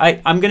I'm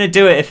going to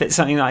do it if it's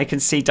something that I can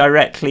see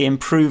directly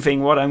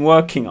improving what I'm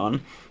working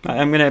on.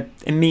 I'm going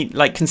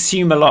to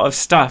consume a lot of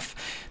stuff,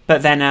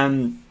 but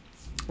then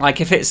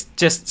like if it's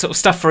just sort of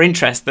stuff for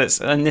interest, that's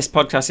in this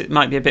podcast, it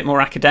might be a bit more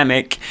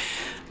academic.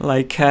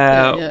 Like,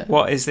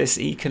 what is this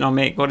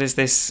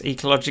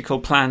ecological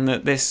plan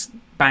that this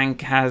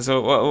bank has,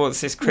 or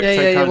what's this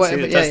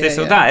cryptocurrency that does this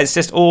or that? It's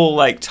just all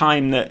like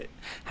time that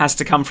has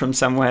to come from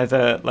somewhere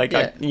that,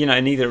 like,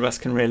 neither of us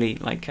can really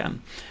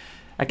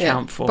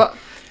account for.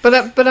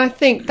 But I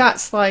think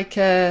that's like,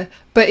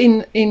 but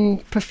in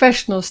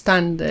professional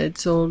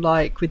standards, or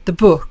like with the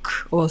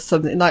book or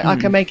something, like I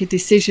can make a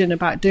decision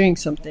about doing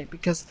something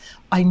because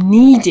I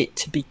need it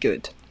to be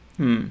good.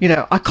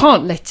 I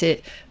can't let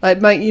it, like,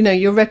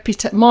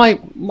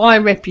 my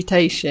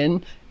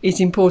reputation is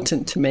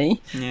important to me,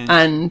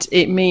 and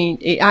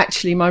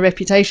my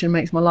reputation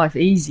makes my life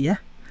easier,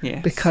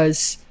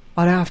 because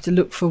I don't have to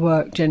look for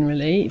work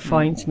generally. It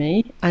finds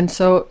me, and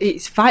so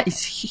it's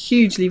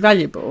hugely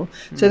valuable.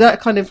 So that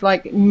kind of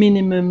like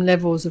minimum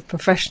levels of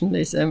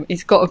professionalism,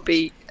 there's got to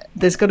be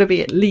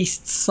at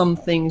least some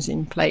things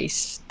in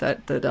place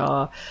that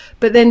are.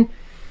 But then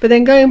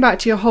going back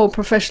to your whole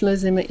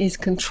professionalism is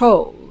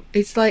control.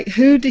 It's like,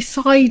 who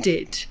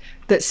decided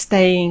that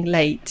staying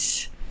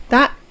late?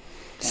 That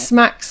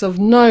smacks of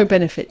no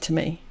benefit to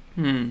me.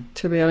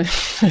 To be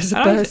honest, as a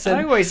person.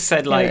 I always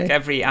said, like,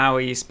 every hour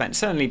you spend,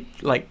 certainly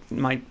like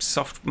my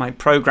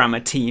programmer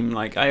team,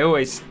 like I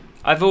always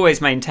I've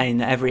always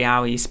maintained that every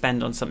hour you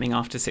spend on something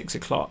after 6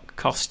 o'clock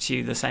costs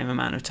you the same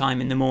amount of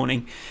time in the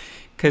morning.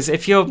 Because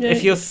if your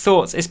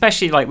thoughts,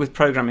 especially like with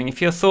programming,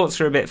 if your thoughts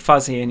are a bit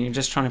fuzzy and you're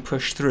just trying to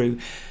push through,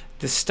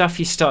 the stuff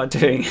you start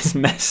doing is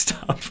messed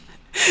up.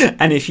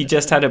 And if you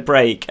just had a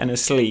break and a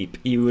sleep,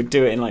 you would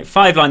do it in like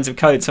 5 lines of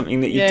code,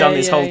 something that you've done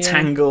this whole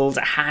tangled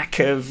hack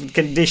of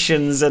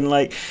conditions and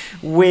like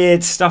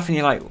weird stuff, and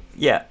you're like,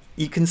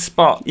 you can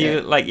spot.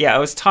 You're like, I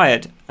was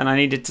tired and I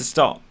needed to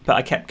stop, but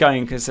I kept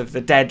going because of the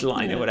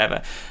deadline or whatever.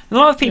 And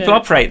a lot of people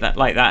operate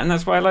like that, and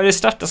that's why a load of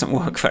stuff doesn't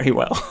work very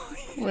well.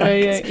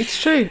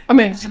 It's true. I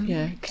mean, can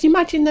you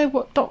imagine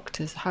though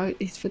how it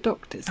is for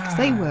doctors? Because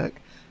they work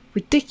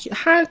ridiculous.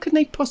 How can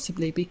they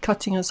possibly be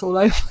cutting us all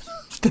over?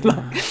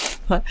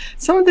 Like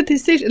some of the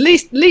decisions,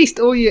 at least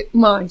all you,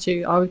 mind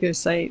you, I was going to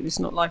say it's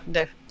not life and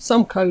death.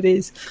 Some code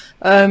is,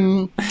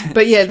 but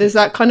there's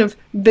that kind of,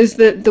 there's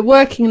the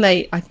working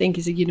late, I think,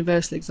 is a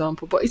universal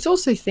example, but it's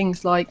also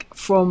things like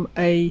from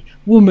a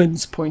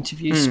woman's point of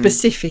view,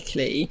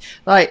 specifically,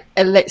 like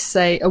let's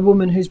say a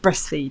woman who's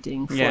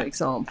breastfeeding, for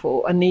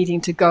example, and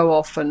needing to go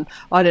off and,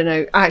 I don't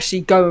know,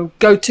 actually go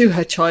to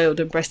her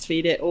child and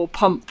breastfeed it, or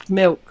pump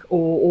milk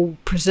or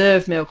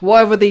preserve milk,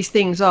 whatever these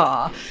things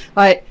are,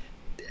 like.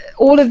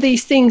 All of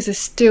these things are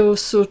still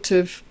sort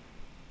of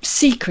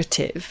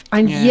secretive,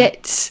 and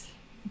yet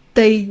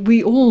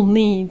we all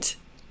need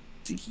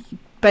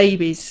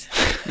babies.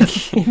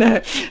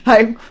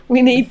 Like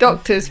we need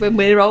doctors when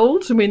we're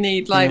old, and we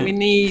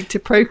need to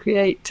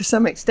procreate to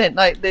some extent.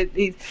 Like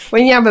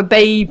when you have a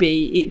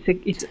baby,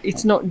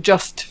 it's not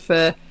just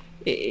for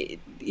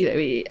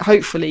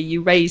hopefully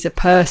you raise a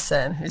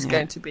person who's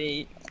going to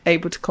be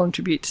able to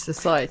contribute to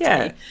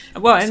society.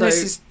 Well, and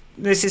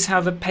this is how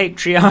the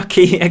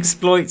patriarchy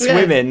exploits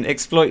women,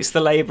 exploits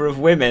the labour of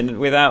women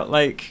without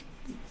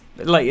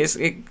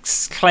it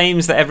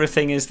claims that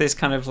everything is this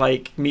kind of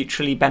like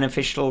mutually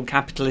beneficial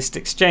capitalist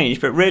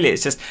exchange, but really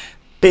it's just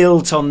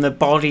built on the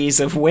bodies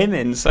of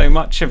women, so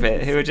much of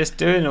it, who are just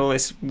doing all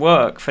this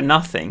work for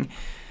nothing.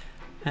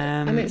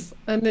 And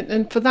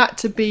for that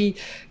to be,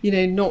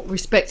 not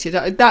respected.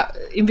 That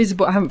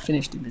Invisible, I haven't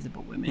finished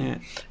Invisible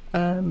Women,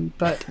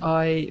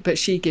 but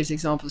she gives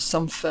examples of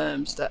some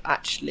firms that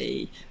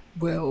actually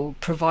will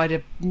provide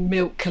a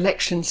milk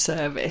collection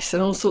service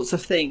and all sorts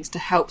of things to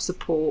help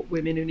support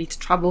women who need to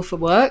travel for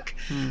work.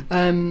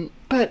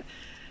 But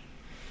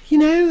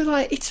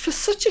it's for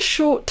such a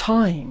short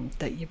time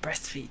that you're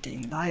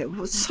breastfeeding. Like,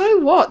 so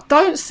what?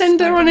 Don't send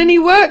her on any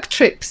work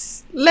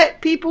trips.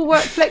 Let people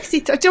work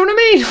flexi. Do you know what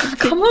I mean?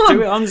 Come on,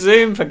 do it on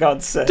Zoom, for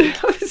God's sake.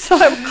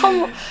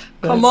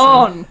 Come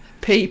on,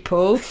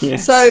 people.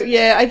 Yes. So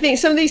I think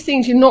some of these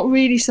things you're not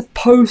really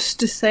supposed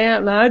to say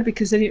out loud,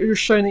 because then you're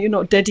showing that you're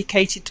not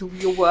dedicated to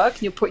your work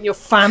and you're putting your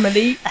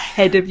family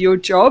ahead of your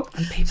job.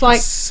 And people are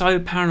so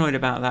paranoid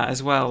about that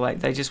as well. Like,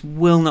 they just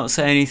will not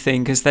say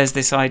anything because there's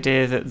this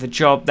idea that the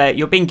job that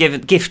you're being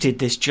gifted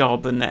this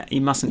job, and that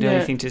you mustn't do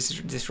anything to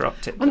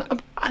disrupt it.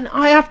 And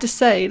I have to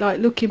say, like,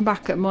 looking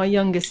back at my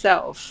younger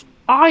self,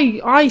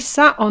 I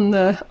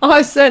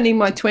certainly in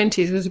my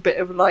 20s was a bit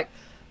of like,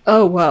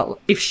 oh, well,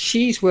 if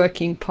she's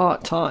working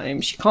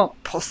part-time, she can't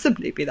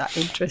possibly be that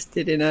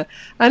interested in her.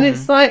 And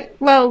it's like,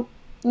 well,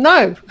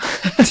 no.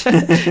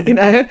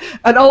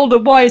 An older,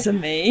 wiser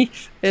me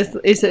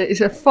is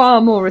a far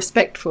more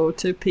respectful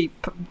to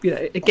people,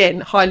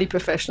 again, highly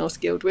professional,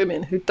 skilled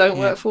women who don't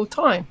work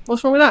full-time.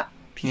 What's wrong with that?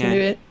 If you can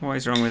do it. What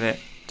is wrong with it?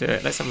 Do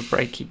it. Let's have a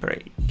break.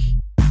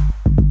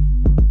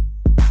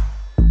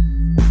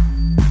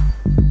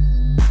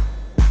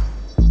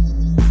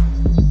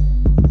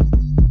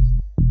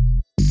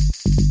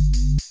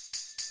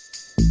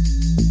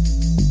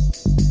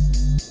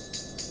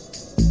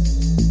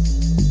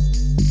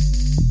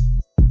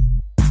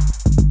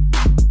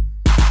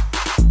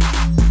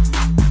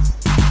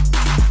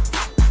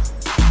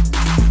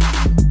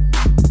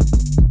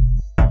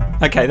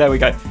 Okay, there we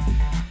go.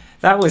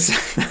 That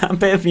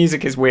bit of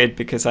music is weird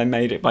because I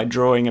made it by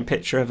drawing a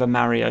picture of a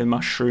Mario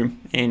mushroom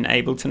in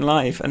Ableton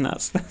Live, and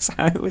that's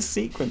how it was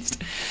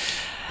sequenced.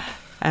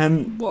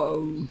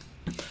 Whoa.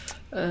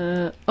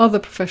 Other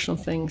professional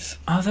things.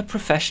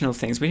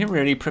 We didn't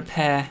really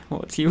prepare.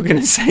 What, you were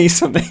going to say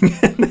something?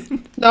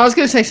 No, I was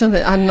going to say something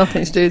that had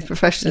nothing to do with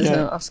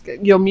professionalism.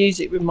 Your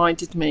music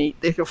reminded me,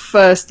 your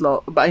first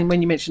lot,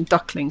 when you mentioned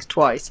ducklings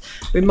twice,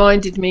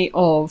 reminded me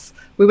of,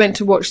 we went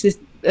to watch this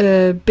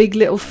Biggest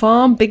Little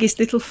Farm,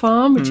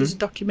 which is a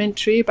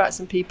documentary about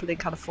some people in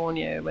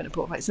California who went to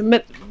Port. It's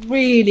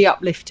really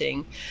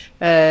uplifting,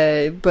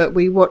 but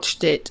we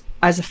watched it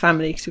as a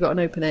family because we've got an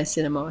open air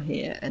cinema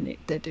here, and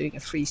they're doing a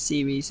free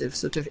series of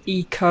sort of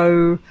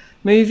eco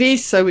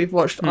movies. So we've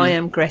watched I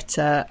Am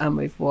Greta, and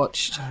we've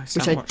watched,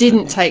 which I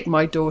didn't take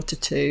my daughter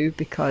to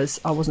because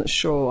I wasn't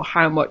sure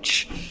how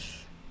much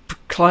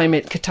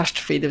climate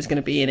catastrophe there was going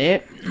to be in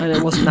it, and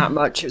it wasn't that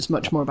much. It was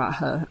much more about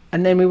her.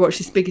 And then we watched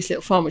this Biggest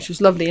Little Farm, which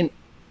was lovely, and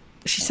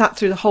she sat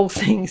through the whole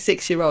thing,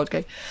 6-year-old,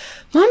 going,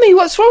 "Mummy,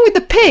 what's wrong with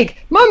the pig?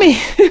 Mummy,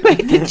 who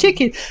ate the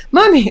chicken?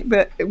 Mummy,"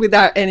 but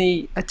without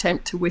any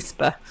attempt to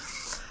whisper.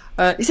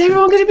 Is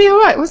everyone going to be all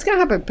right? What's going to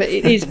happen? But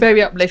it is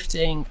very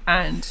uplifting,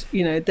 and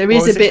there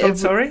is a bit of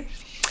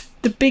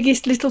The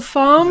Biggest Little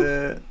Farm.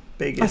 The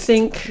biggest. I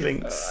think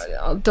links.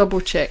 I'll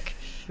double check.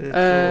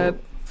 But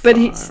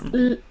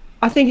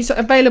I think it's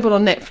available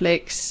on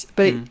Netflix.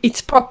 But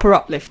it's proper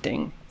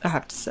uplifting, I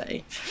have to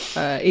say.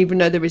 Even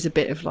though there is a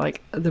bit of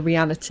like the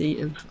reality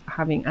of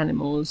having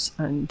animals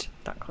and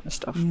that kind of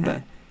stuff.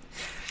 Yeah.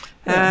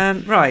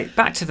 But right,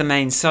 back to the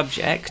main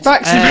subject.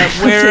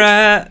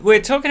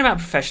 We're talking about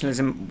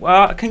professionalism. Well,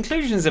 our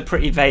conclusions are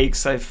pretty vague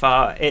so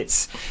far.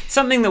 It's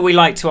something that we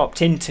like to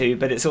opt into,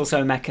 but it's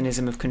also a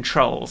mechanism of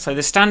control. So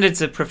the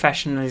standards of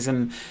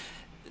professionalism,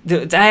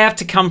 they have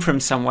to come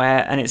from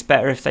somewhere, and it's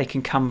better if they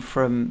can come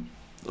from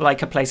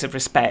like a place of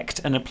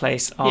respect and a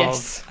place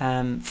of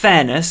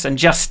fairness and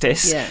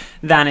justice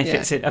than if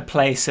it's a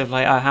place of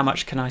like, how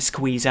much can I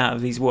squeeze out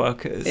of these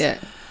workers? Yeah.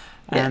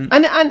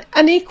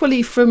 And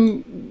equally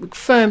from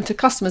firm to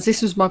customers.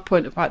 This was my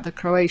point about the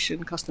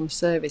Croatian customer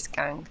service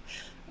gang.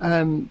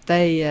 The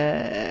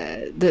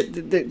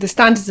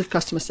standards of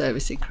customer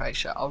service in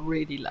Croatia are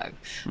really low,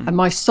 and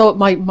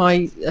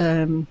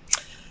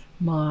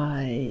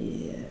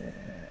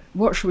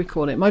what should we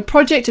call it? My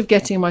project of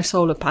getting my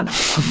solar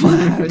panels on my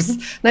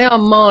house. They are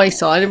my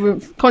side.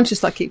 I'm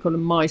conscious I keep calling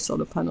them my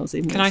solar panels.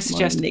 Can I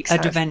suggest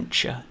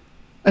adventure?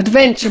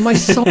 Adventure, my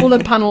solar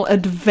panel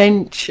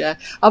adventure.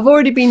 I've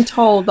already been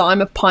told that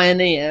I'm a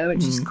pioneer,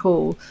 which is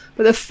cool.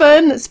 But the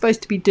firm that's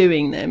supposed to be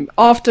doing them,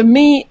 after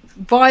me,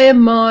 via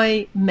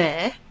my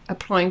mayor,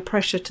 applying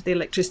pressure to the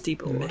electricity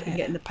board and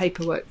getting the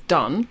paperwork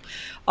done,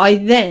 I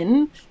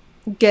know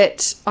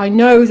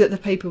that the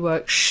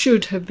paperwork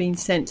should have been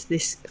sent to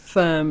this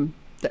firm,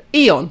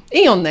 E.ON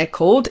they're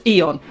called,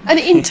 E.ON, an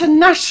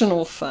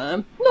international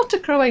firm, not a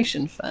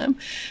Croatian firm.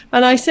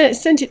 And I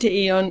sent it to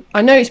E.ON.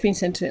 I know it's been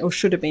sent to it, or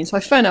should have been. So I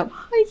phone up,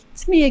 hi,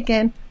 it's me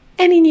again.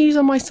 Any news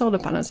on my solar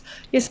panels?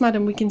 Yes,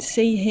 madam, we can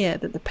see here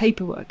that the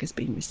paperwork has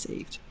been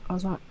received. I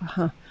was like,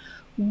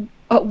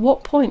 At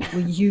what point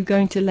were you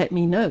going to let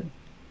me know?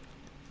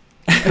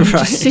 And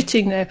just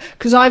sitting there,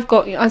 because I've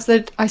got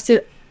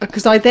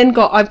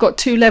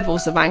two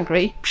levels of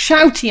angry,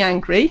 shouty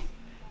angry,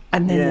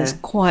 and then there's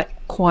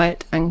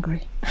quiet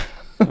angry,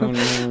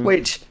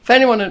 which, if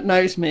anyone that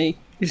knows me,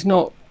 is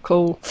not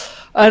cool.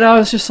 And I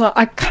was just like,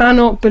 I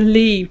cannot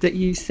believe that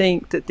you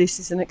think that this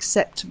is an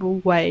acceptable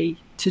way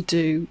to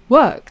do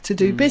work, to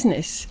do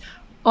business.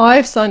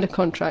 I've signed a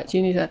contract,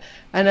 you need to,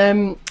 and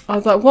I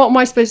was like, what am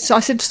I supposed to, I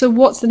said, so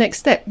what's the next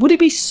step? Would it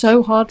be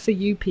so hard for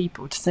you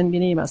people to send me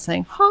an email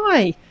saying,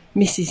 hi,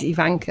 Mrs.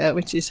 Ivanka,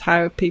 which is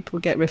how people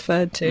get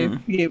referred to,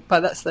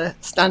 but that's the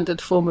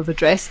standard form of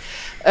address.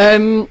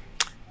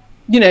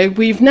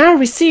 We've now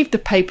received the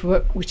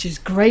paperwork, which is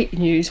great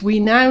news. We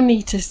now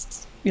need to,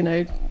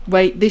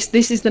 wait,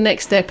 this is the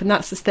next step, and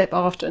that's the step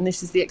after, and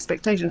this is the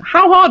expectation.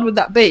 How hard would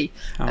that be?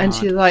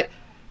 She's like,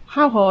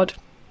 how hard?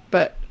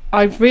 But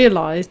I've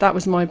realised that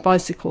was my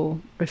bicycle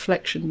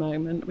reflection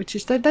moment, which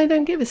is that they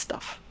don't give us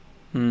stuff.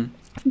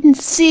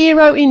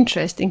 Zero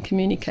interest in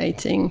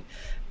communicating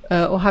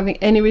or having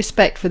any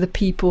respect for the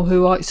people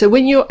who are. So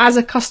when you're, as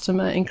a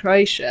customer in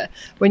Croatia,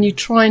 when you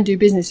try and do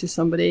business with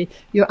somebody,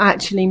 you're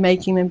actually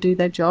making them do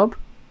their job,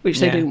 which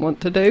they didn't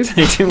want to do.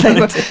 They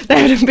would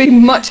have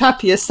been much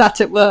happier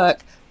sat at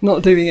work,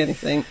 not doing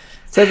anything.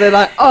 So they're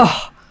like,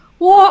 oh,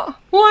 what?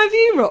 Why have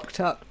you rocked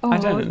up? Oh,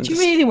 do you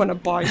really want to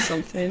buy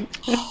something?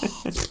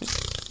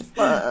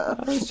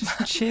 I was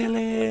just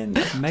chilling.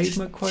 I've made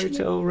my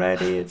quota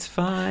already. It's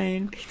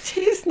fine. It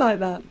is like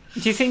that.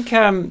 Do you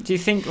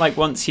think like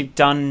once you've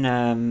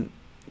done,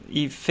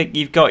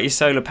 you've got your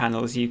solar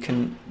panels, you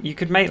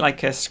could make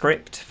like a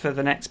script for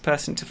the next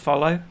person to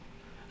follow?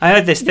 I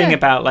heard this thing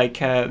about like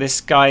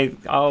this guy,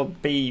 you'll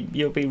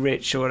be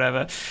rich or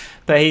whatever,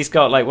 but he's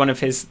got like one of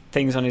his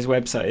things on his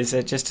website is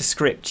just a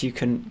script you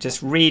can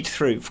just read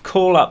through,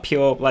 call up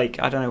your,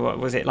 like, I don't know, what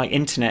was it, like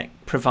internet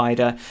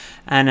provider,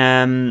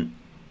 and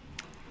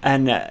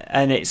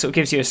it sort of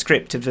gives you a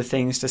script of the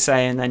things to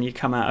say, and then you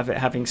come out of it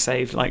having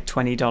saved like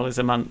 $20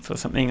 a month or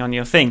something on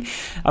your thing.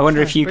 I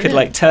wonder if you could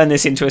like turn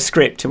this into a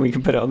script and we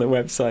can put it on the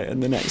website,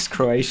 and the next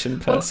Croatian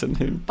person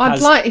who I'd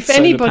has like, if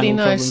anybody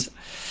knows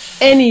problems.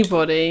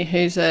 Anybody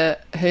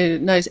who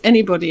knows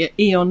anybody at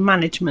E.ON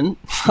management,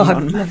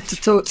 I'd love to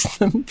talk to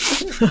them.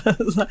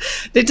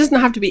 It doesn't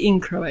have to be in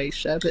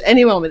Croatia, but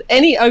anyone with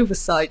any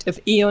oversight of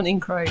E.ON in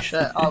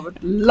Croatia, I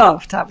would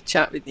love to have a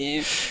chat with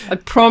you. I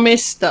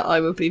promise that I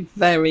will be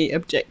very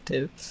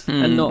objective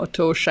and not at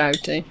all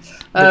shouty.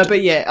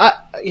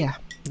 The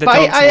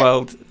Dogs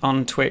World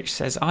on Twitch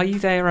says, "Are you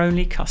their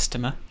only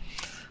customer?"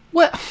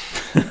 Well,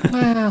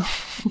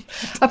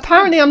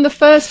 apparently I'm the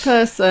first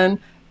person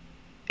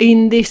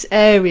in this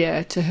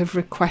area to have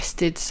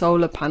requested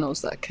solar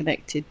panels that are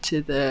connected to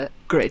the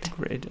grid.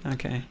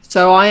 Okay.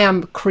 So I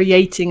am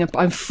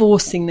I'm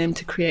forcing them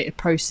to create a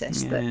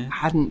process that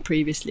hadn't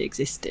previously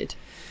existed.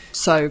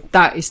 So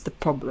that is the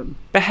problem.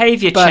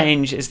 Behaviour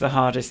change is the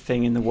hardest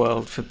thing in the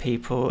world for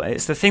people.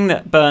 It's the thing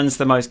that burns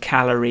the most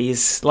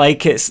calories.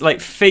 Like, it's like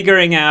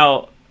figuring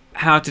out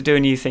how to do a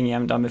new thing you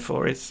haven't done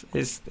before is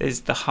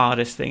the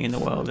hardest thing in the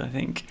world, I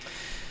think.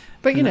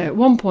 But, at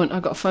one point I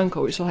got a phone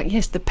call which was like,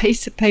 yes, the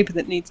piece of paper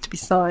that needs to be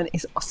signed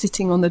is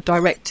sitting on the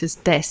director's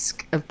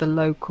desk of the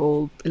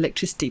local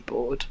electricity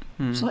board.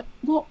 It's like,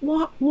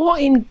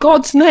 what in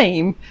God's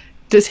name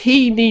does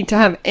he need to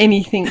have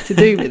anything to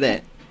do with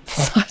it?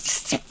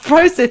 It's a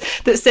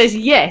process that says,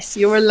 yes,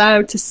 you're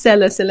allowed to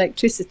sell us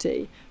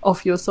electricity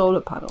off your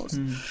solar panels.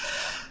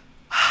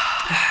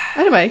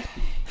 Anyway,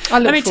 I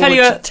look forward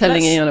to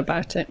telling Ian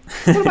about it.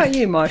 What about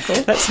you,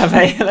 Michael?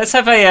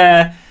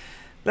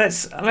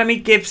 Let me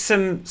give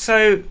some.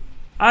 So,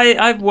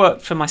 I've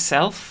worked for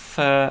myself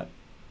for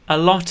a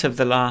lot of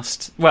the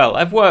last. Well,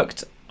 I've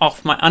worked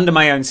under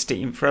my own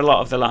steam for a lot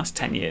of the last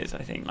 10 years. I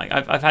think. Like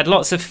I've had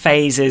lots of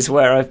phases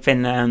where I've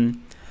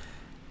been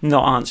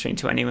not answering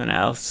to anyone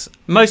else.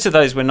 Most of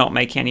those were not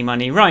making any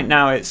money. Right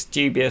now, it's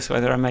dubious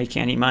whether I'm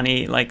making any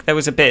money. Like there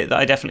was a bit that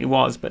I definitely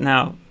was, but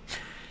now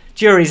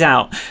jury's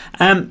out.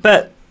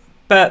 But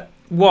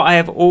what I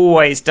have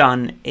always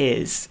done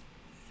is,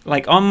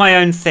 like on my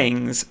own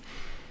things,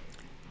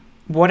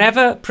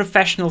 whatever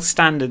professional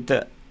standard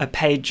that a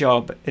paid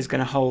job is going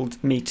to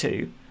hold me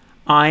to,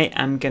 I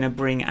am going to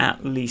bring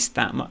at least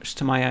that much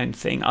to my own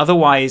thing.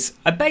 Otherwise,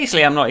 I'm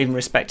not even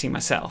respecting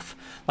myself.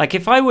 Like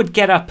if I would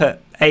get up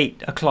at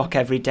 8 o'clock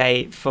every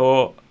day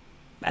for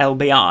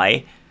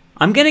LBI,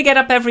 I'm going to get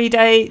up every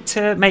day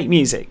to make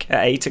music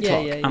at 8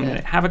 o'clock. I'm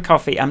going to have a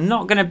coffee. I'm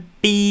not going to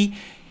be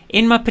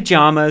in my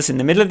pajamas in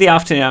the middle of the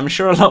afternoon. I'm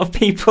sure a lot of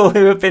people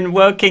who have been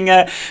working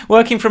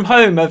from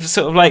home have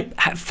sort of like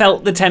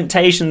felt the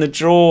temptation, the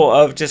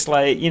draw of just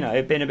like, being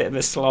a bit of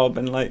a slob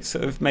and like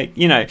sort of make,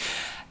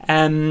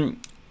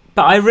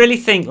 but I really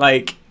think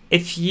like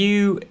if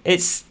you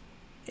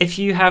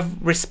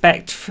have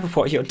respect for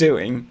what you're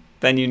doing,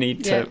 then you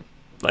need to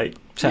like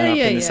turn up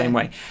in the same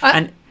way.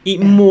 And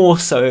more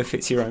so if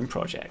it's your own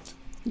project.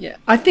 Yeah,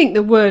 I think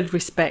the word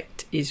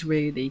respect is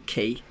really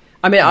key.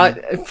 I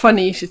mean,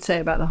 funny you should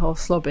say about the whole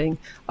slobbing.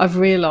 I've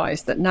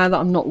realised that now that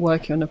I'm not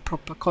working on a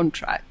proper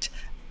contract,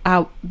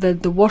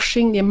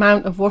 the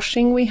amount of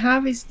washing we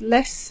have is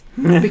less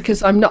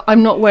because I'm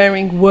not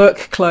wearing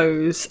work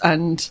clothes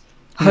and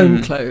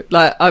home clothes.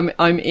 Like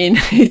I'm in.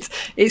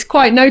 It's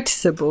quite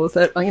noticeable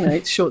that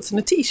it's shorts and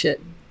a t-shirt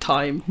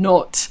time,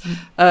 not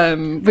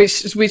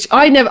which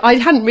I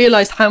hadn't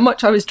realised how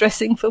much I was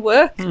dressing for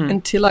work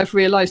until I've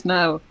realised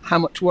now how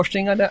much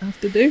washing I don't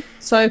have to do.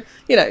 So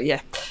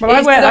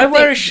Well, I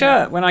wear a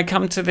shirt when I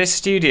come to this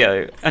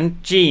studio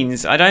and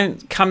jeans. I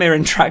don't come here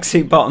in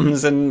tracksuit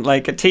bottoms and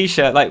like a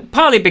t-shirt. Like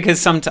partly because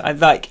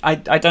sometimes like I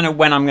don't know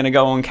when I'm going to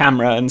go on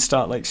camera and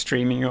start like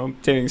streaming or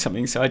doing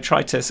something. So I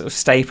try to sort of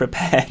stay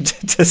prepared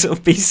to sort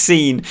of be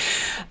seen.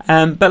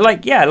 But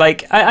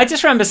I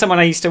just remember someone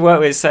I used to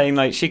work with saying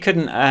like she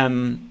couldn't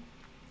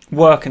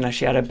work unless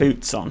she had her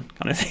boots on,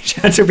 kind of thing. She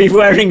had to be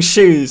wearing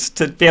shoes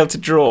to be able to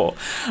draw.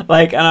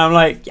 Like, and I'm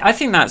like, I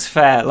think that's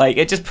fair. Like,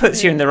 it just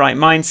puts you in the right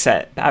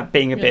mindset at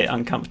being a bit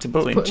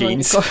uncomfortable in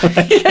jeans.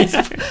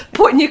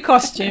 Putting your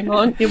costume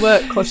on, your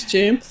work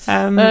costume.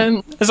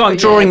 It's like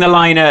drawing the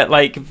line at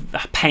like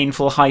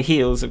painful high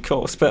heels, of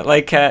course, but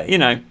like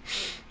Yeah.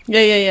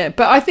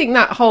 But I think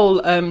that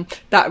whole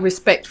that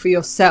respect for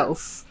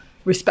yourself,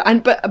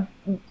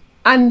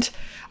 and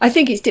I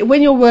think it's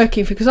when you're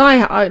working because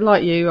I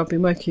like you, I've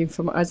been working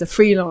as a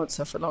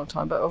freelancer for a long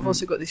time, but I've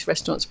also got this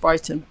Restaurants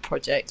Brighton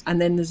project,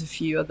 and then there's a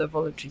few other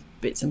voluntary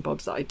bits and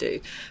bobs that I do.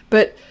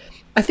 But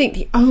I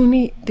think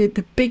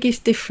the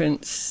biggest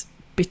difference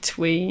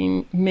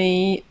between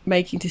me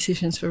making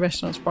decisions for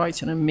Restaurants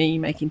Brighton and me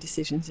making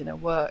decisions in a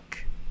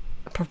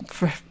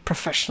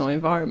professional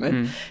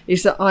environment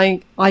is that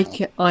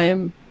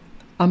I'm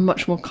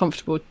much more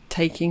comfortable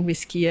taking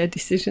riskier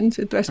decisions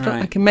with restaurants.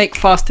 Right. I can make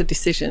faster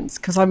decisions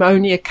because I'm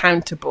only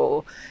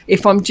accountable.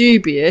 If I'm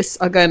dubious,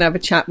 I'll go and have a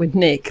chat with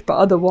Nick. But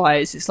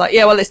otherwise, it's like,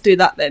 let's do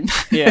that then.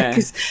 Yeah.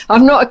 Because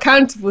I'm not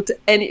accountable to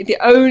the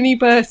only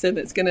person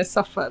that's going to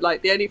suffer.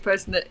 Like the only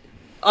person that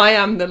I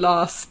am the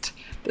last,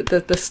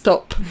 the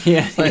stop.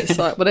 Yeah. So it's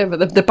like whatever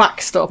the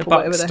backstop or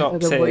whatever.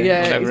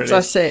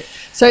 That's it.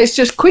 So it's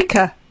just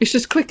quicker.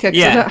 Because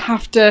I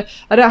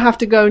don't have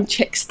to go and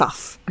check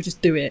stuff. I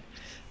just do it.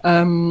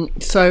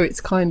 So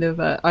it's kind of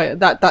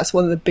that's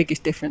one of the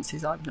biggest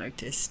differences I've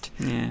noticed.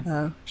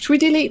 Should we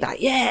delete that?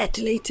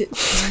 Delete it.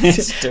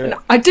 Let's do it.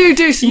 I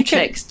do some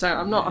checks, so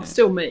I'm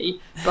still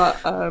me,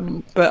 but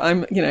I'm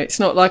it's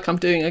not like I'm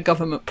doing a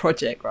government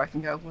project where I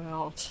can go,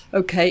 well,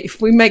 okay, if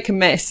we make a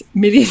mess,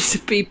 millions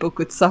of people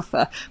could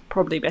suffer.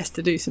 Probably best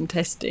to do some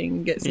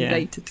testing, get some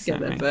data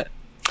together, certainly. But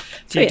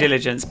due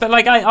diligence. But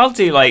like I'll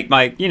do like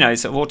my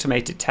sort of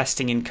automated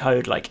testing in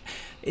code. Like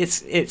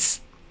it's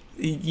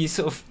you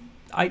sort of.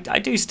 I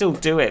do still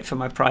do it for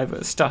my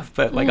private stuff,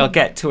 but like I'll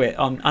get to it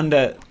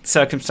under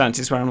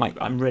circumstances where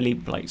I'm really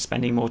like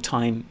spending more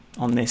time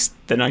on this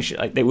than I should.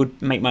 Like, they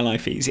would make my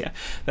life easier.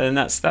 But then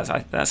that's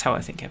how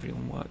I think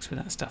everyone works with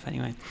that stuff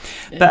anyway.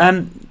 Yeah.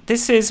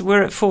 But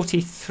we're at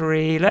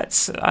 43.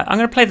 I'm going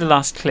to play the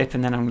last clip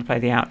and then I'm going to play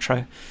the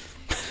outro.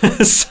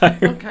 So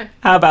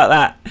how about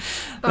that?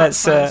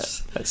 Let's tie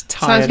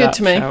sounds it good up,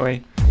 to me. Shall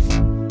we?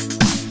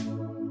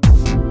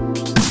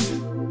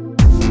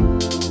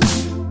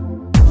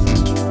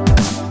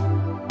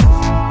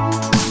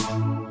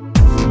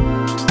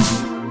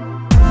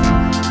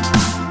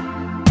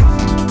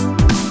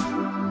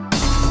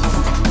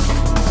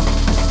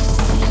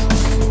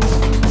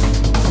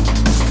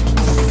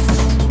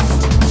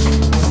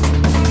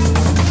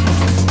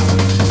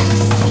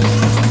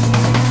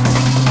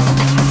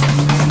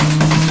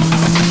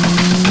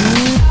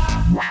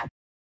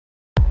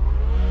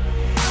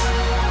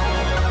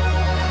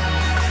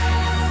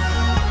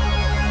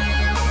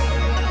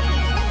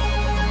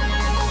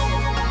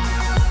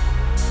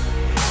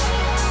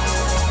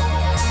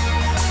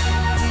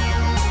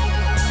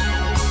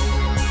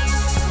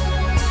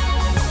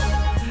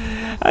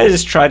 I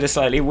just tried a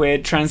slightly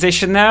weird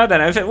transition there. I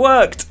don't know if it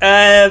worked,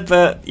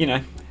 but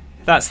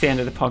that's the end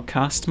of the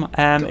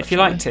podcast. If you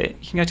liked it,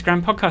 you can go to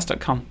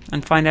grandpodcast.com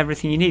and find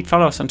everything you need.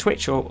 Follow us on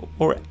Twitch or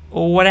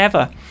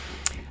whatever.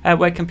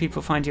 Where can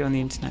people find you on the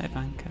internet,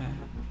 Ivanka?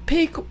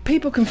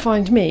 People can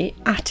find me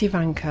at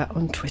Ivanka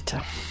on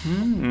Twitter.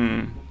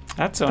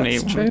 That's only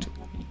true.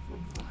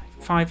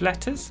 5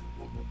 letters?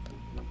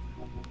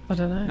 I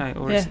don't know. No,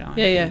 or yeah. is it?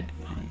 Yeah.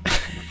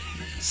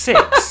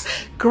 6.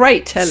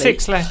 Great telly.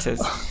 6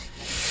 letters.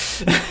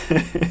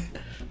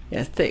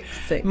 Yeah,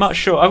 6. Much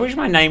short. I wish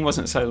my name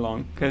wasn't so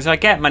long, because I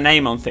get my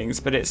name on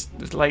things, but it's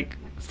like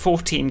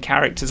 14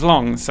 characters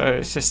long, so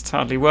it's just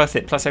hardly worth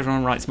it. Plus,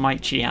 everyone writes Mike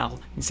Chiel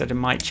instead of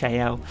Mike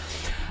Chiel.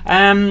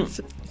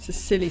 It's a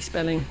silly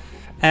spelling.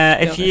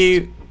 If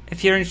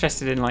you're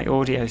interested in like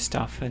audio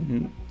stuff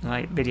and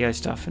like video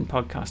stuff and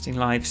podcasting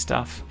live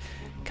stuff,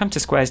 come to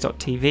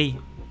squares.tv.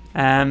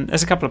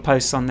 There's a couple of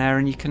posts on there,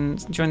 and you can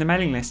join the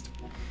mailing list.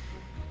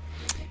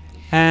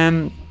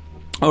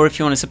 Or if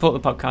you want to support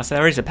the podcast,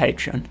 there is a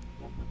Patreon,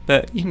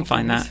 but you can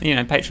find that,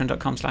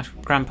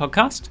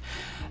 patreon.com/grandpodcast.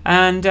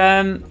 And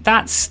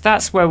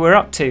that's where we're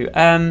up to.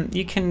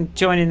 You can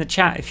join in the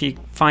chat if you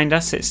find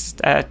us. It's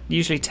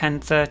usually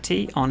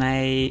 10:30 on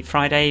a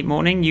Friday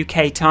morning,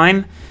 UK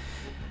time.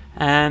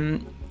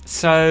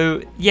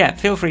 So, yeah,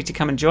 feel free to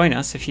come and join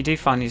us if you do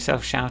find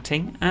yourself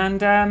shouting.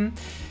 And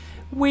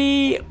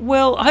we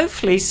will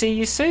hopefully see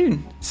you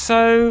soon.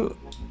 So,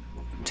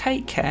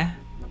 take care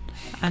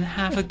and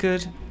have a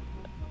good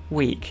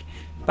week.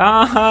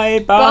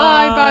 Bye.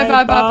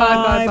 Bye.